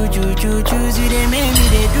choose you. They made me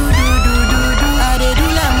they do. I they do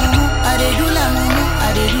la mumu.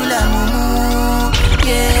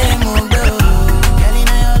 Yeah, mo bro. Girl, in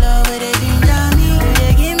your love where they ginger me.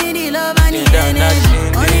 They give me the love and the energy.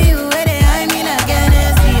 Only you where they hide me like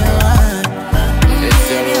Hennessy.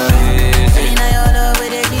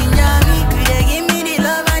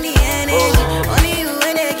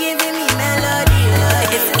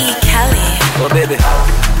 Oh baby,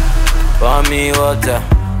 pour me water,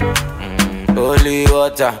 holy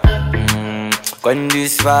water, quench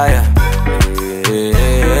this fire.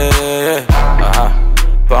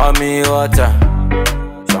 Pour me water,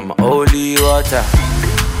 some holy water,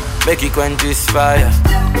 make it quench this fire.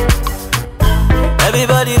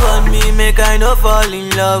 Everybody want me, make I no fall in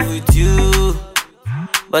love with you,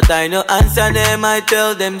 but I no answer them, I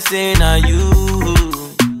tell them say na you.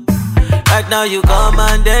 Right now you come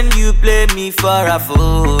and then you play me for a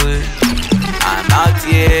fool. I'm out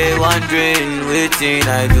here wondering waiting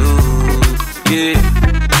I do. Yeah,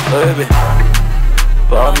 baby,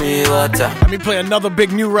 pour me water. Let me play another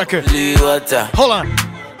big new record. Holy water. Hold on.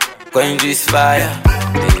 Quench this fire.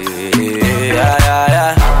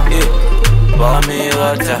 Yeah. Pour me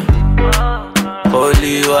water.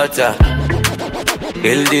 Holy water.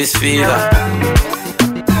 Kill this fever.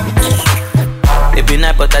 Every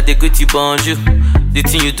night, but I take good to bonjour. The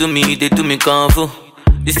thing you do me, they do me kung fu.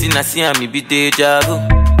 This thing I see, me be deja vu.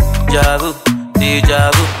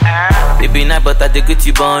 Every night, but I take good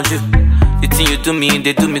to bonjour. The thing you do me,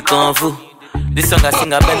 they do me kung fu. This song I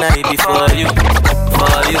sing, I better it before you.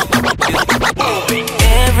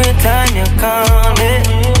 Every time you call me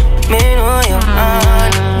know you're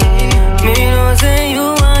on. Me know say you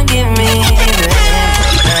want give me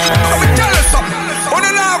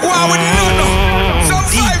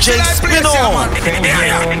DJ Spinall.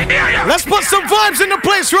 Let's put some vibes in the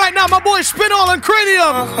place right now. My boy Spinall and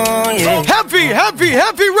Cranium.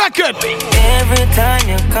 Heavy record. Every time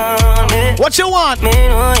you call me, what you want? Me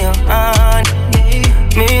know you're on.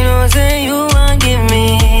 Me know say you want give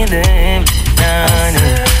me them.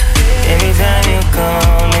 Every time you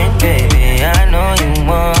call me, baby, I know you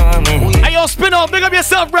want me. Hey yo, Spinall, big up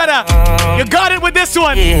yourself, brother. You got it with this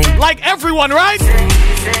one. Like everyone, right?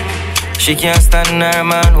 She can't stand her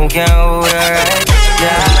man who can't hold her right.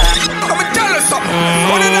 Yeah. Let me tell you something.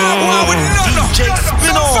 What did I want with no? DJ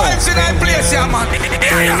Spinall. Some vibes in that place, yeah, man.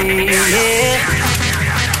 Yeah.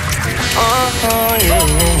 Oh, yeah.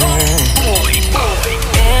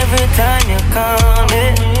 Every time you call me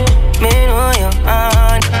know you're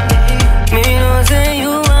on. Me know say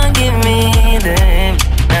you want give me them.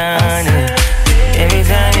 Every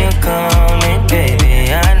time you call me,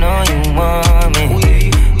 baby, I know you want me.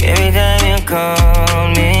 Every time you call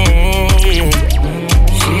me,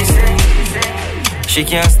 she said she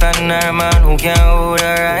can't stand her man who can't hold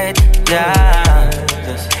her right. Yeah.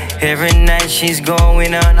 Every night she's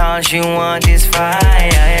going on, all she wants is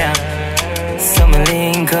fire. So me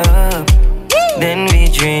link up, then we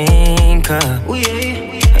drink up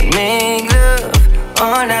and make love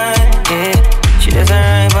all night. Yeah. She doesn't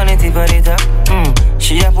ride on the tip of the top.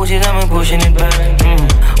 She a push it and me pushing it back.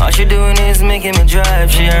 All she doing is making me drive.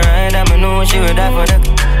 She a ride and me know she would die for that.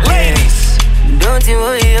 Ladies, don't you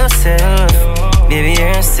worry yourself, baby,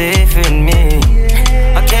 you're safe with me.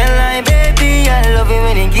 I can't lie, baby, I love it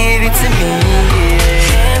when you give it to me.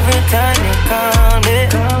 Every time you call me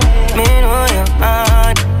know you're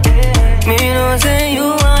on. Me know say you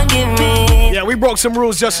want give me. Yeah, we broke some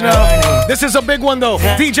rules just now. This is a big one though.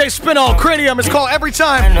 DJ Spinall, Cranium. It's called Every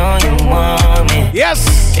Time. I know you want me. Yes.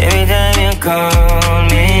 Every time you call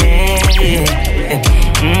me.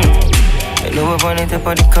 I know up on the top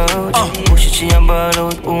of the couch. Push it, she and ball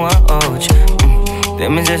out, who want ouch. Tell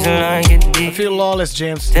me just like it deep. I feel lawless,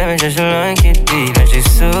 James. Tell me just like it deep. And she's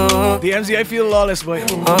so. The MZ, I feel lawless, boy.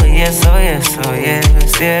 Oh yes,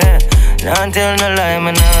 yeah. Don't tell no lie,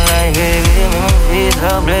 man, no lie, baby. Me feel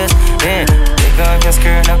so blessed. Yeah, take off your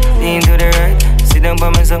skirt now, lean to the right. Sit down by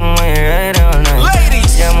me something when you ride all night.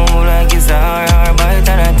 Ladies, yeah, move like it's a hard bite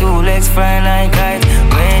and her 2 legs fly like kite.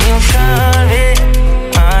 When you call me,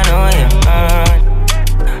 I know you're on.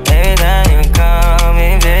 Every time you call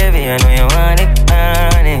me, baby, I know you want it,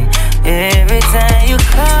 honey. Every time you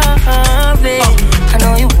call me, I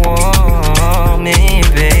know you want me,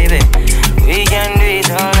 baby. We can do it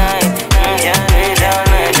all night.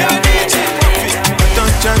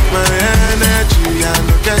 Don't check my energy. I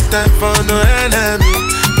don't get time for no enemy.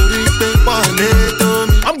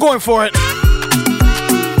 I'm going for it.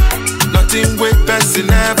 person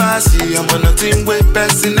never see. I'm on nothing with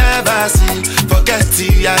person never see. Forget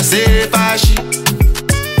it, I say fashi.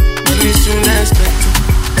 Money soon expect.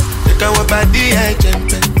 Take a whip at the edge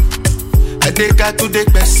and I take her to the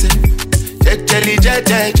person. Jelly,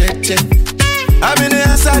 I'm in the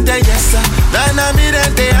answer, yes sir. Then I'm in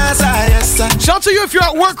the answer, yes sir. Shout to you if you're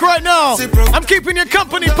at work right now. I'm keeping your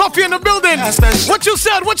company, Puffy in the building. What you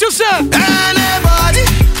said? Anybody,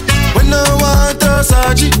 when no one to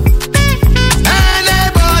surgery.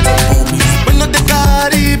 Anybody, when no the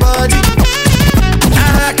body body.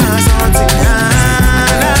 I can't something,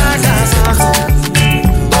 I can't something.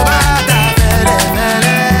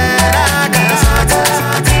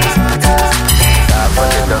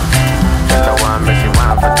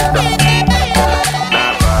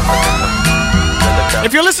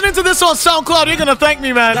 If you're listening to this on SoundCloud, you're gonna thank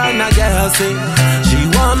me, man. She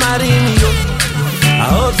want marry me, yo. I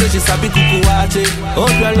hope that she's happy to watch it.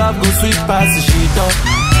 Hope your love goes sweet past the sheet up.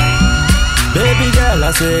 Baby girl,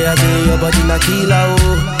 I say your body na killer,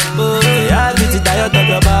 oh. Oh, yeah, I get it tired of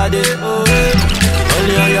your body. Oh,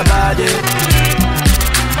 only on your body.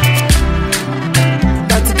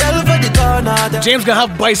 That's a girl for the corner. James gonna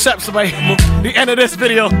have biceps by the end of this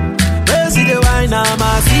video. See the wine, I'm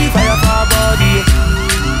a see fire for body.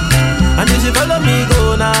 And if you follow me,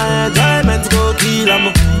 go now, enjoyment go kill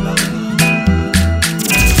 'em.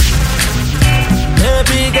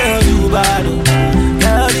 Baby girl, you bad,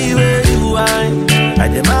 girl, the way you whine, I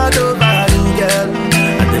demand over you, girl,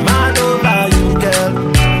 I demand over you, girl.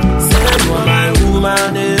 Say you are my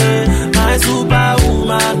woman, my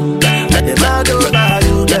superwoman. I demand over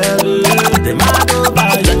you, girl, I demand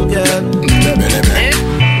over you, girl.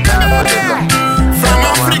 From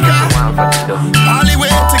Africa, all the way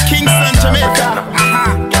to Kingston, Jamaica.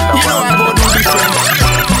 You know I go do different.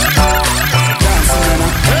 Dancing,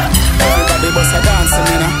 everybody bust a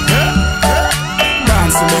dancing,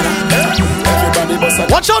 dancing, everybody bust a.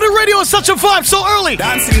 Watch out, the radio is such a vibe so early.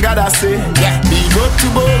 Dancing, gotta say, yeah. Big up to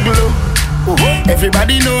Boglo.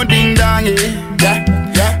 Everybody know ding dong,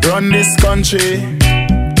 yeah. Run this country.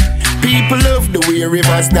 People love the way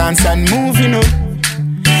rivers dance and move, you know.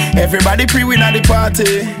 Everybody pre-win at the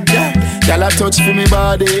party. Yeah, y'all touch for me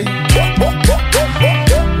body.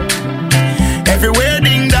 Everywhere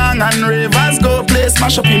ding dong and ravers go. Play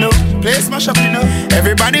smash up, you know. Play smash up, you know.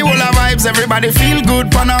 Everybody all our vibes. Everybody feel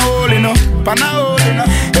good. Pan a hole, you know. Pan a hole, you know.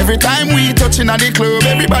 Every time we touching at the club,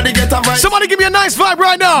 everybody get a vibe. Somebody give me a nice vibe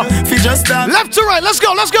right now. Fi just dance. Left to right. Let's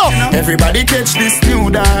go. Let's go. You know? Everybody catch this new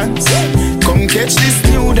dance. Come catch this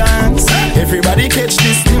new dance. Everybody catch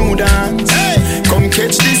this new dance. Come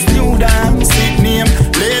catch this new dance. It name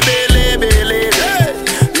lebe.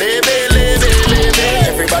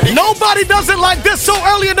 Everybody. Nobody does it like this so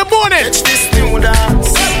early in the morning. Catch this new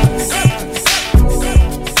dance.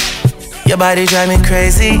 Your body drive me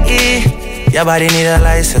crazy. Your body need a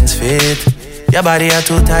license fit. Your body are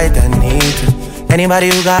too tight and neat. Anybody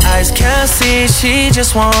who got eyes can't see. She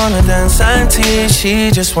just wanna dance and tease.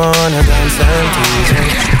 She just wanna dance and tease.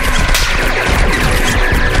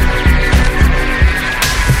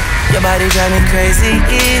 Your body drive me crazy.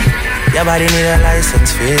 Your body need a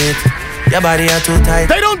license fit. Your body are too tight.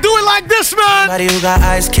 They don't do it like this, man. Anybody who got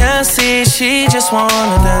eyes can't see. She just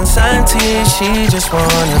wanna dance and tease. She just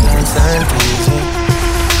wanna dance and tease me.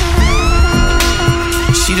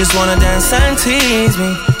 She just wanna dance and tease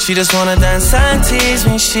me. She just wanna dance and tease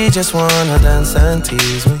me. She just wanna dance and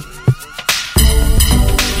tease me.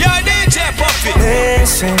 Yo, DJ Puffy.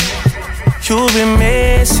 Listen, you've been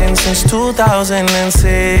missing since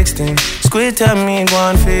 2016. Squid tell me go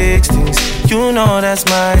and fix things. You know that's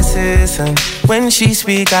my assistant. When she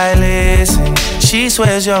speak, I listen. She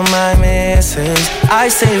swears you're my missus. I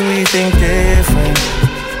say we think different.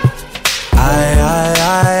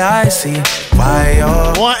 I see why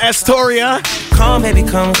you're. Want Astoria? Come, baby,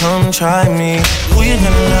 come try me. Who you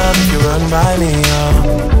gonna love if you run by me,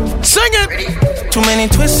 Sing it! Too many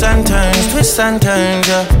twists and turns,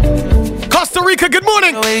 yeah. Costa Rica, good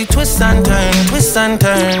morning! Twists and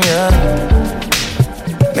turn, yeah.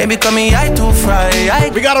 Maybe come here, I too fry.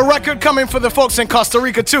 We got a record coming for the folks in Costa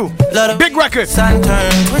Rica too. Big record. Twist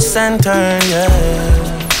and turn, yeah.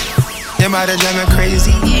 Your body drive me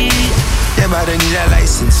crazy. Your body need a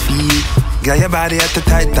license fee. Girl, your body at the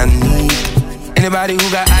tight and neat. Anybody who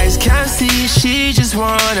got eyes can't see. She just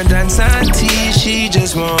wanna dance and tease. She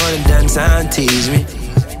just wanna dance and tease me.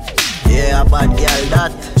 Yeah, bad girl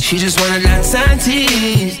that. She just wanna dance and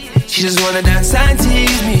tease. She just wanna dance and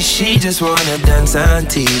tease me. She just wanna dance and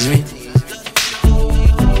tease me.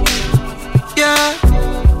 Yeah,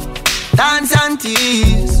 dance and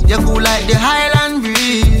tease. You cool like the Highland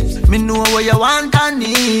breeze. Me know what you want and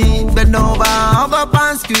need. Bend over, hug up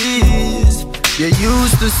and squeeze. You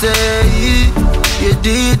used to say you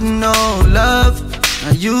didn't know love.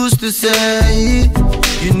 I used to say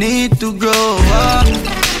you need to grow up.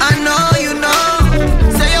 I know you know.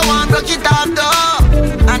 Say you want to broke it off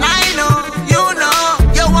though. And I know, you know.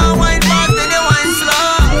 You want wine fast and you wine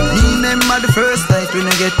slow. Remember the first night when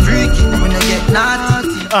I get freaky, when I get naughty.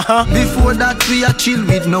 Before that we are chill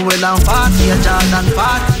with Noel and Fatty, a Jordan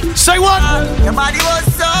party. Say what? Your body was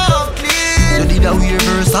so clean. You did a weird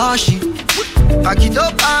Versace. Pack it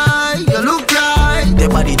up high, you look right. Your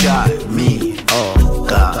body drive me, oh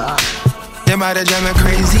God. Your body drive me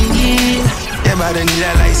crazy. Your body need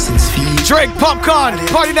a license fee. Drake, popcorn,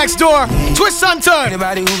 party next door. Twist and turn.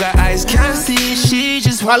 Anybody who got eyes can't see. She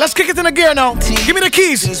just alright, let's kick it in the gear now. Give me the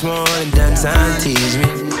keys. Just wanna dance and tease me.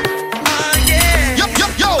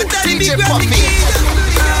 Yo, DJ Puffy.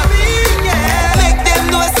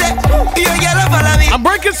 I'm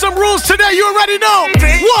breaking some rules today, you already know. 1,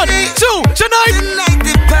 2, tonight. Tonight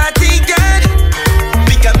the party got.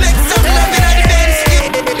 We can make some love in the dance.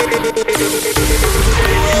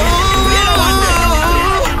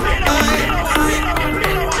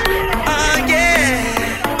 Yeah.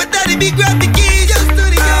 But daddy big grab the keys just to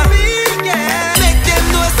the car. Make them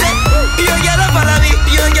know say you gotta follow me,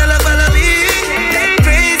 you gotta follow me.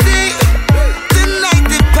 Crazy. Tonight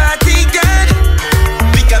the party got.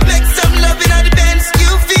 We can make some love in the dance. You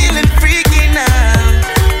feeling freaky now.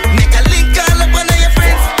 Make a link all up on your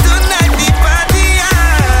friends. Tonight the party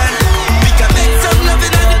on. We can make some love in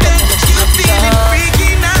the dance. You feeling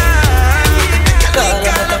freaky now. Make a link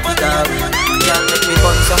all up on your friends. Girl, make me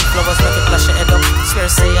burn some flowers, make it flash your head up. Swear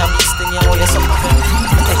say I'm listing you, only some of them.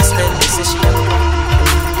 Extend this is she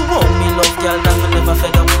oh, me love girl that me never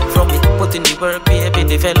fed up. From it, put in the work, baby,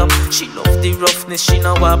 develop. She love the roughness, she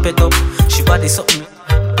now want it up. She body something,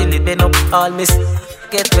 till it bend up. All miss,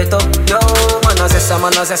 get wet up. Yo, man a zessa,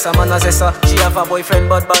 man a zessa, man a zessa. She have a boyfriend,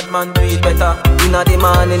 but bad man do it better. Inna the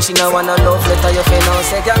morning, she now wanna love letter. You feel now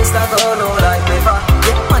say gangsta go no like never.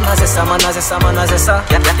 Yeah, man a zessa, man a zessa, man a zessa.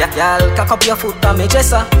 Y'all cock up your foot and me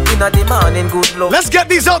jessa. Inna the morning, good love. Let's get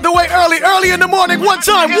these out the way early in the morning. One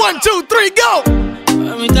time, 1, 2, 3, go.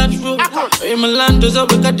 When we touch road, when my land does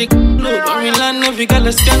up, we got the load. When we land, every girl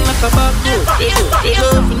is scan like a back road. We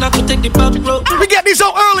go, we not go take the back road. We get these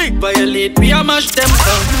out early. Violate, we a mash them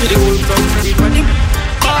down. We the whole country, when the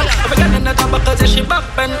ball. Every girl in the top because she back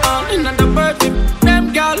and on. In the bird,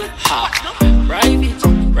 them girl.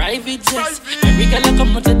 Private jets. Every girl I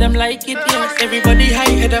come out to them like it, yes. Everybody high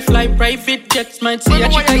head a fly private jets. Might see a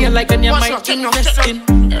chick you like and you might invest in.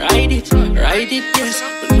 Ride it, yes.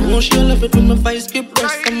 But no, she'll love it when my vice get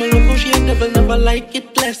breast. I'm a love how she never like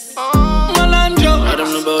it less. Malandro, I don't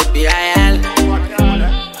know about the IL. I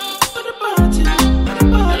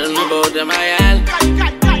don't know about them IL.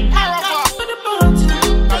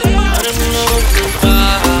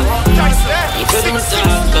 You better me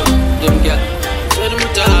talk to them girl. Better me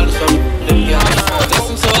talk to them girl.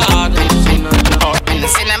 Listen so hard, and I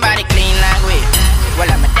see nobody clean like we. Well,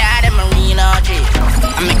 I'm a dad and Marine RG.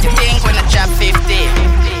 I make you think when I drop 50.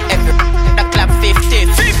 Every the club 50.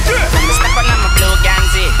 When I step on, I'm a blue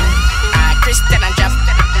Ganzi. Christian and drop.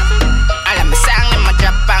 All of my song in my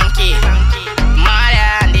drop punky.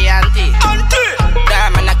 Maria and the auntie.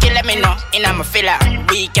 Damn, and I kill me no in a filler.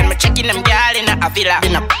 Weekend, me checking them girl in a villa.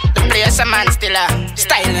 In a the place a man still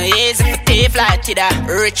style no easy for thief like Tida.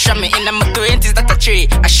 Rich on me in my 20s, that a tree.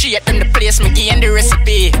 I shit in the place, me gain the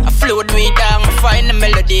recipe. I float way down, I find the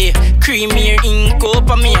melody. Creamier ink, up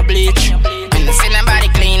on me a bleach. And I see nobody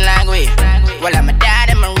clean like we. Well, I'm a dad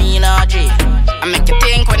and Marine RG. I make you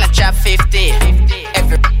think when I drop 50.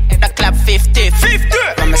 Every the club 50.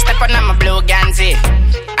 When I step on, I'm a blue Ganzi.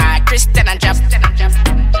 Christian and drop.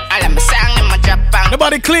 All of my song in my drop bang.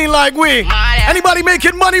 Nobody clean like we. Anybody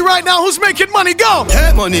making money right now? Who's making money? Go.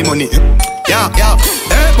 Hey, money. Yeah.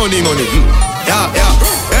 Hey, money. Yeah.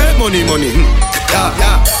 Hey, money. Yeah.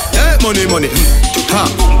 Hey, money. Ha.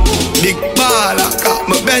 Big baller, got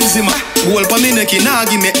my Benzema. Goal pa me neck, nah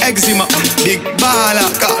give me eczema. Big baller,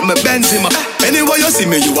 got my Benzema. Anywhere you see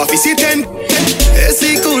me, you have to see 10.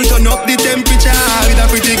 AC cool, turn up the temperature. With a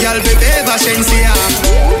pretty girl, baby, ever Shensia.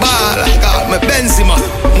 Baller, got my Benzema.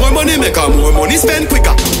 More money make her, more money spend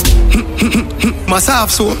quicker.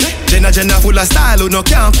 Myself so Jenna full of style who no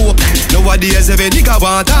can't cope. Nowadays every nigga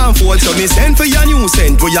want and fold. So me send for your new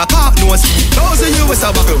scent for your car nose. $1,000 US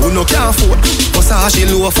a buckle who no can't afford. Versace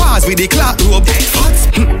low fast with the clock rope.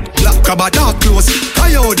 Black crab a dark clothes.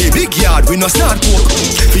 Coyote big yard we no start pork.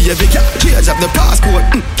 For every cat change up the passport.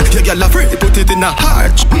 You girl afraid put it in her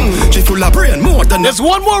heart. She full of brain more than. There's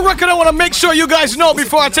one more record I want to make sure you guys know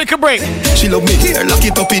before I take a break. She love me here, lock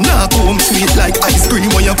it up in her comb. Sweet like ice cream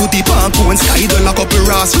when you put it on cone. Sky the lock up in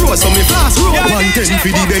Ross Road, so me fast road. 110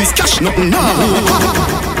 for the days, cash nothing now.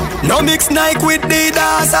 No mix Nike with the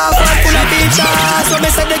dance, half full of features. So me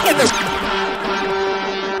say they get the.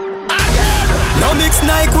 No mix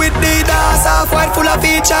Nike with the dance, half white full of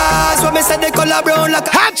features. When me say they color brown like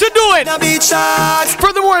a. Had to do it.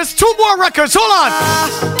 Furthermore, it's 2 more records. Hold on.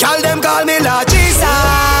 Call them call me Lord Jesus.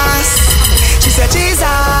 She said Jesus.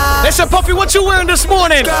 They said, Puffy, what you wearing this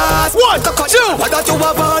morning? 1, 2. What got you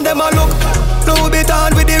up on them a look? Louis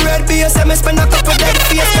Vuitton with the red base. And me spend a couple dead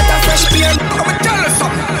face. Get a fresh paint. Come and tell us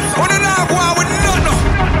something. What do not go on with none?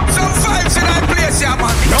 Some vibes in that place, yeah,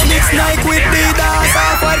 man. No mix Nike with the dance,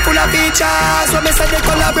 half white full of features. When me say they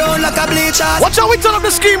color brown like a bleachers. Watch how we turn up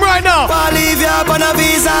the scheme right now. I'll leave you up on a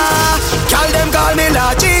visa. Call them call me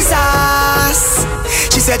Lord Jesus.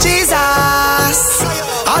 She said Jesus.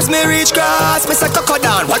 As me reach grass, me say cocoa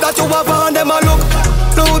down. What got you up on them a look?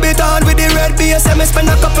 Louis Vuitton with the red base. And me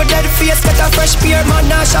spend a couple dead face. Get a fresh pair, man.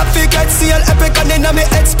 Now shop fi get seal. Epic and inna me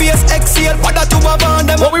head space exhale. What got you up on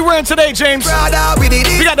them? What we wearing today, James? We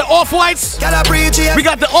got the off-whites. We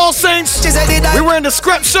got the All Saints. We wearing the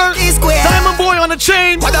scrap shirt. Diamond Boy on the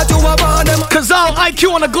chain. Kazal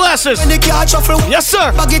IQ on the glasses. Yes,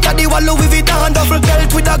 sir. Baggy at the wall, Louis Vuitton duffel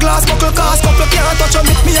belt with a glass buckle cast. Couple can't touch on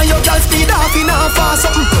me and your girl speed off in a fast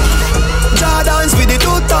something. Jordans with the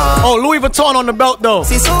 2-tone. Oh, Louis Vuitton on the belt though.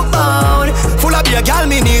 See so bound. Full of beer, girl,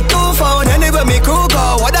 me need 2 phone. Anywhere me crew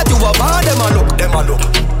go. What that you up on them a look? Them a look.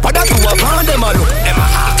 What that you up on them a look? Them a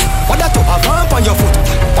ask. What that you have on your foot?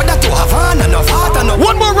 What that you have on and a fat and a.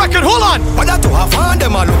 One more record, hold on. What that you have on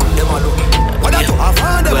them a look? Them a look. What that you have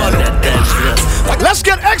on them a look? Let's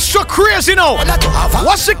get extra crazy now.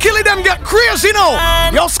 Watch the killie them get crazy now.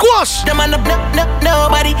 Yo, squash. Them on the block,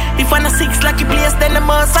 nobody. If I'm a 6 like you place, then the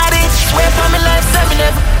most of it. Wait for me life, 7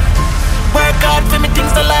 never. Work hard for me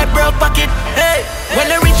things the life broke pocket. Hey, when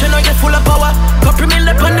they reach, you know you're full of power. Couple mil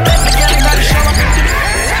up on the bed, me girl in the shower.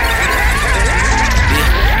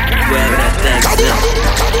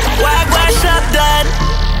 Why shop done?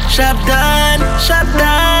 Shop done, shop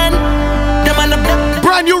done.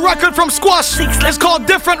 Brand new record from Squash. It's called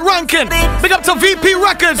Different Ranking. Big up to VP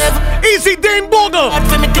Records. Easy Dane Bogle. 1,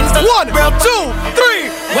 2, 3.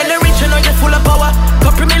 When they reach, you know you're full of power.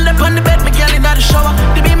 Couple mil up on the bed, me girl in the shower.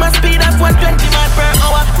 The beam my speed of 120 miles per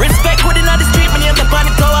hour. Respect good in the street, me name the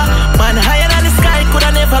panic tower. Man higher than the sky,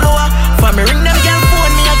 coulda never lower. For me ring them girl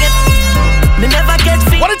phone, me I get. Me never get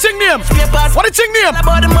feet. What it ting name? What it ting name?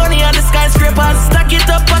 About the money and the skyscrapers. Stack it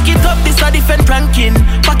up, this a different ranking.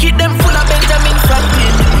 Pocket them full of Benjamin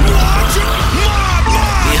Franklin.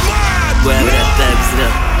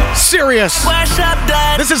 Serious.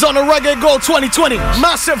 This is on the Reggae Gold 2020.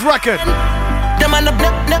 Massive record. Them on the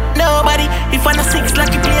block, nobody. If I'm a 6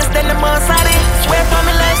 like you place, then the most of it. Swear for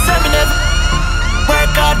me life, 7 never.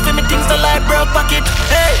 Work hard for me things the life broke pocket.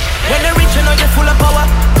 Hey, when they reach, you know you're full of power.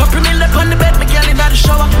 Couple mil up on the bed, me girl in the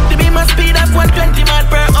shower. The beam my speed of 120 miles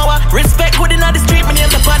per hour. Respect good in the street, me name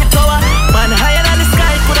the panic tower. Man higher than the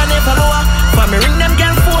sky, coulda never lower. For me ring them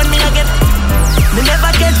girl phone, me I get. Me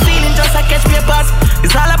never get feeling, just I catch papers.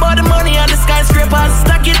 It's all about the money and the skyscrapers.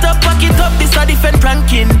 Stack it up, this a different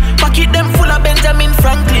ranking. Pocket them full of Benjamin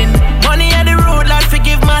Franklin. Money on the road, Lord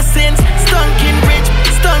forgive my sins. Stunking rich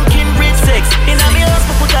sex. In a me house,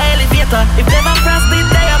 me put a elevator. If never cross the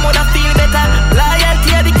day, I woulda feel better.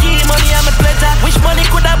 Loyalty are the key, money and my pleasure. Wish money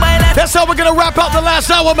coulda buy life. That's how we're gonna wrap up the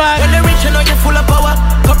last hour, man. When they reach, you know you're full of power.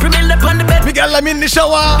 Couple mil up on the bed. We got them in the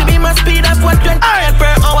shower. The beam my speed of 120 miles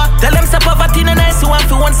per hour. Tell them stop poverty no nice, so want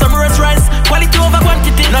some Rolls Royce. Quality over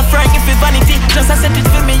quantity, not frank if it's vanity. Just I set it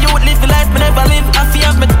for me, you would live the life me never live. I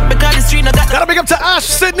feel me because the street no got. Gotta big up to Ash,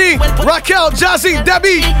 Sydney, Raquel, Jazzy,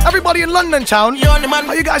 Debbie, everybody in London town.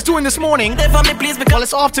 How you guys doing this morning? Well,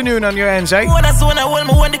 it's afternoon on your ends, eh? Me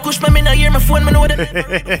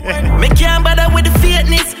can't bother with the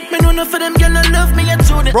fakeness. Me know enough of them gonna love me and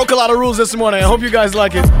tune it. Broke a lot of rules this morning. I hope you guys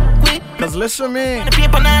like it. Cause listen me, the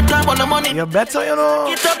people not talk on the money. You better, you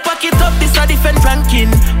know. Pack it up, this a different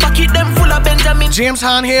ranking. Pocket them full of Benjamin. James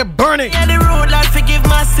Han here, burning. Yeah, the road, Lord forgive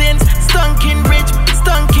my sins. Stunking rich.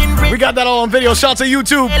 We got that all on video. Shout to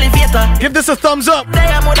YouTube. Give this a thumbs up.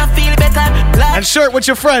 And share it with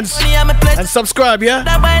your friends. And subscribe, yeah?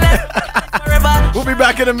 We'll be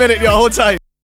back in a minute, yo. Hold tight.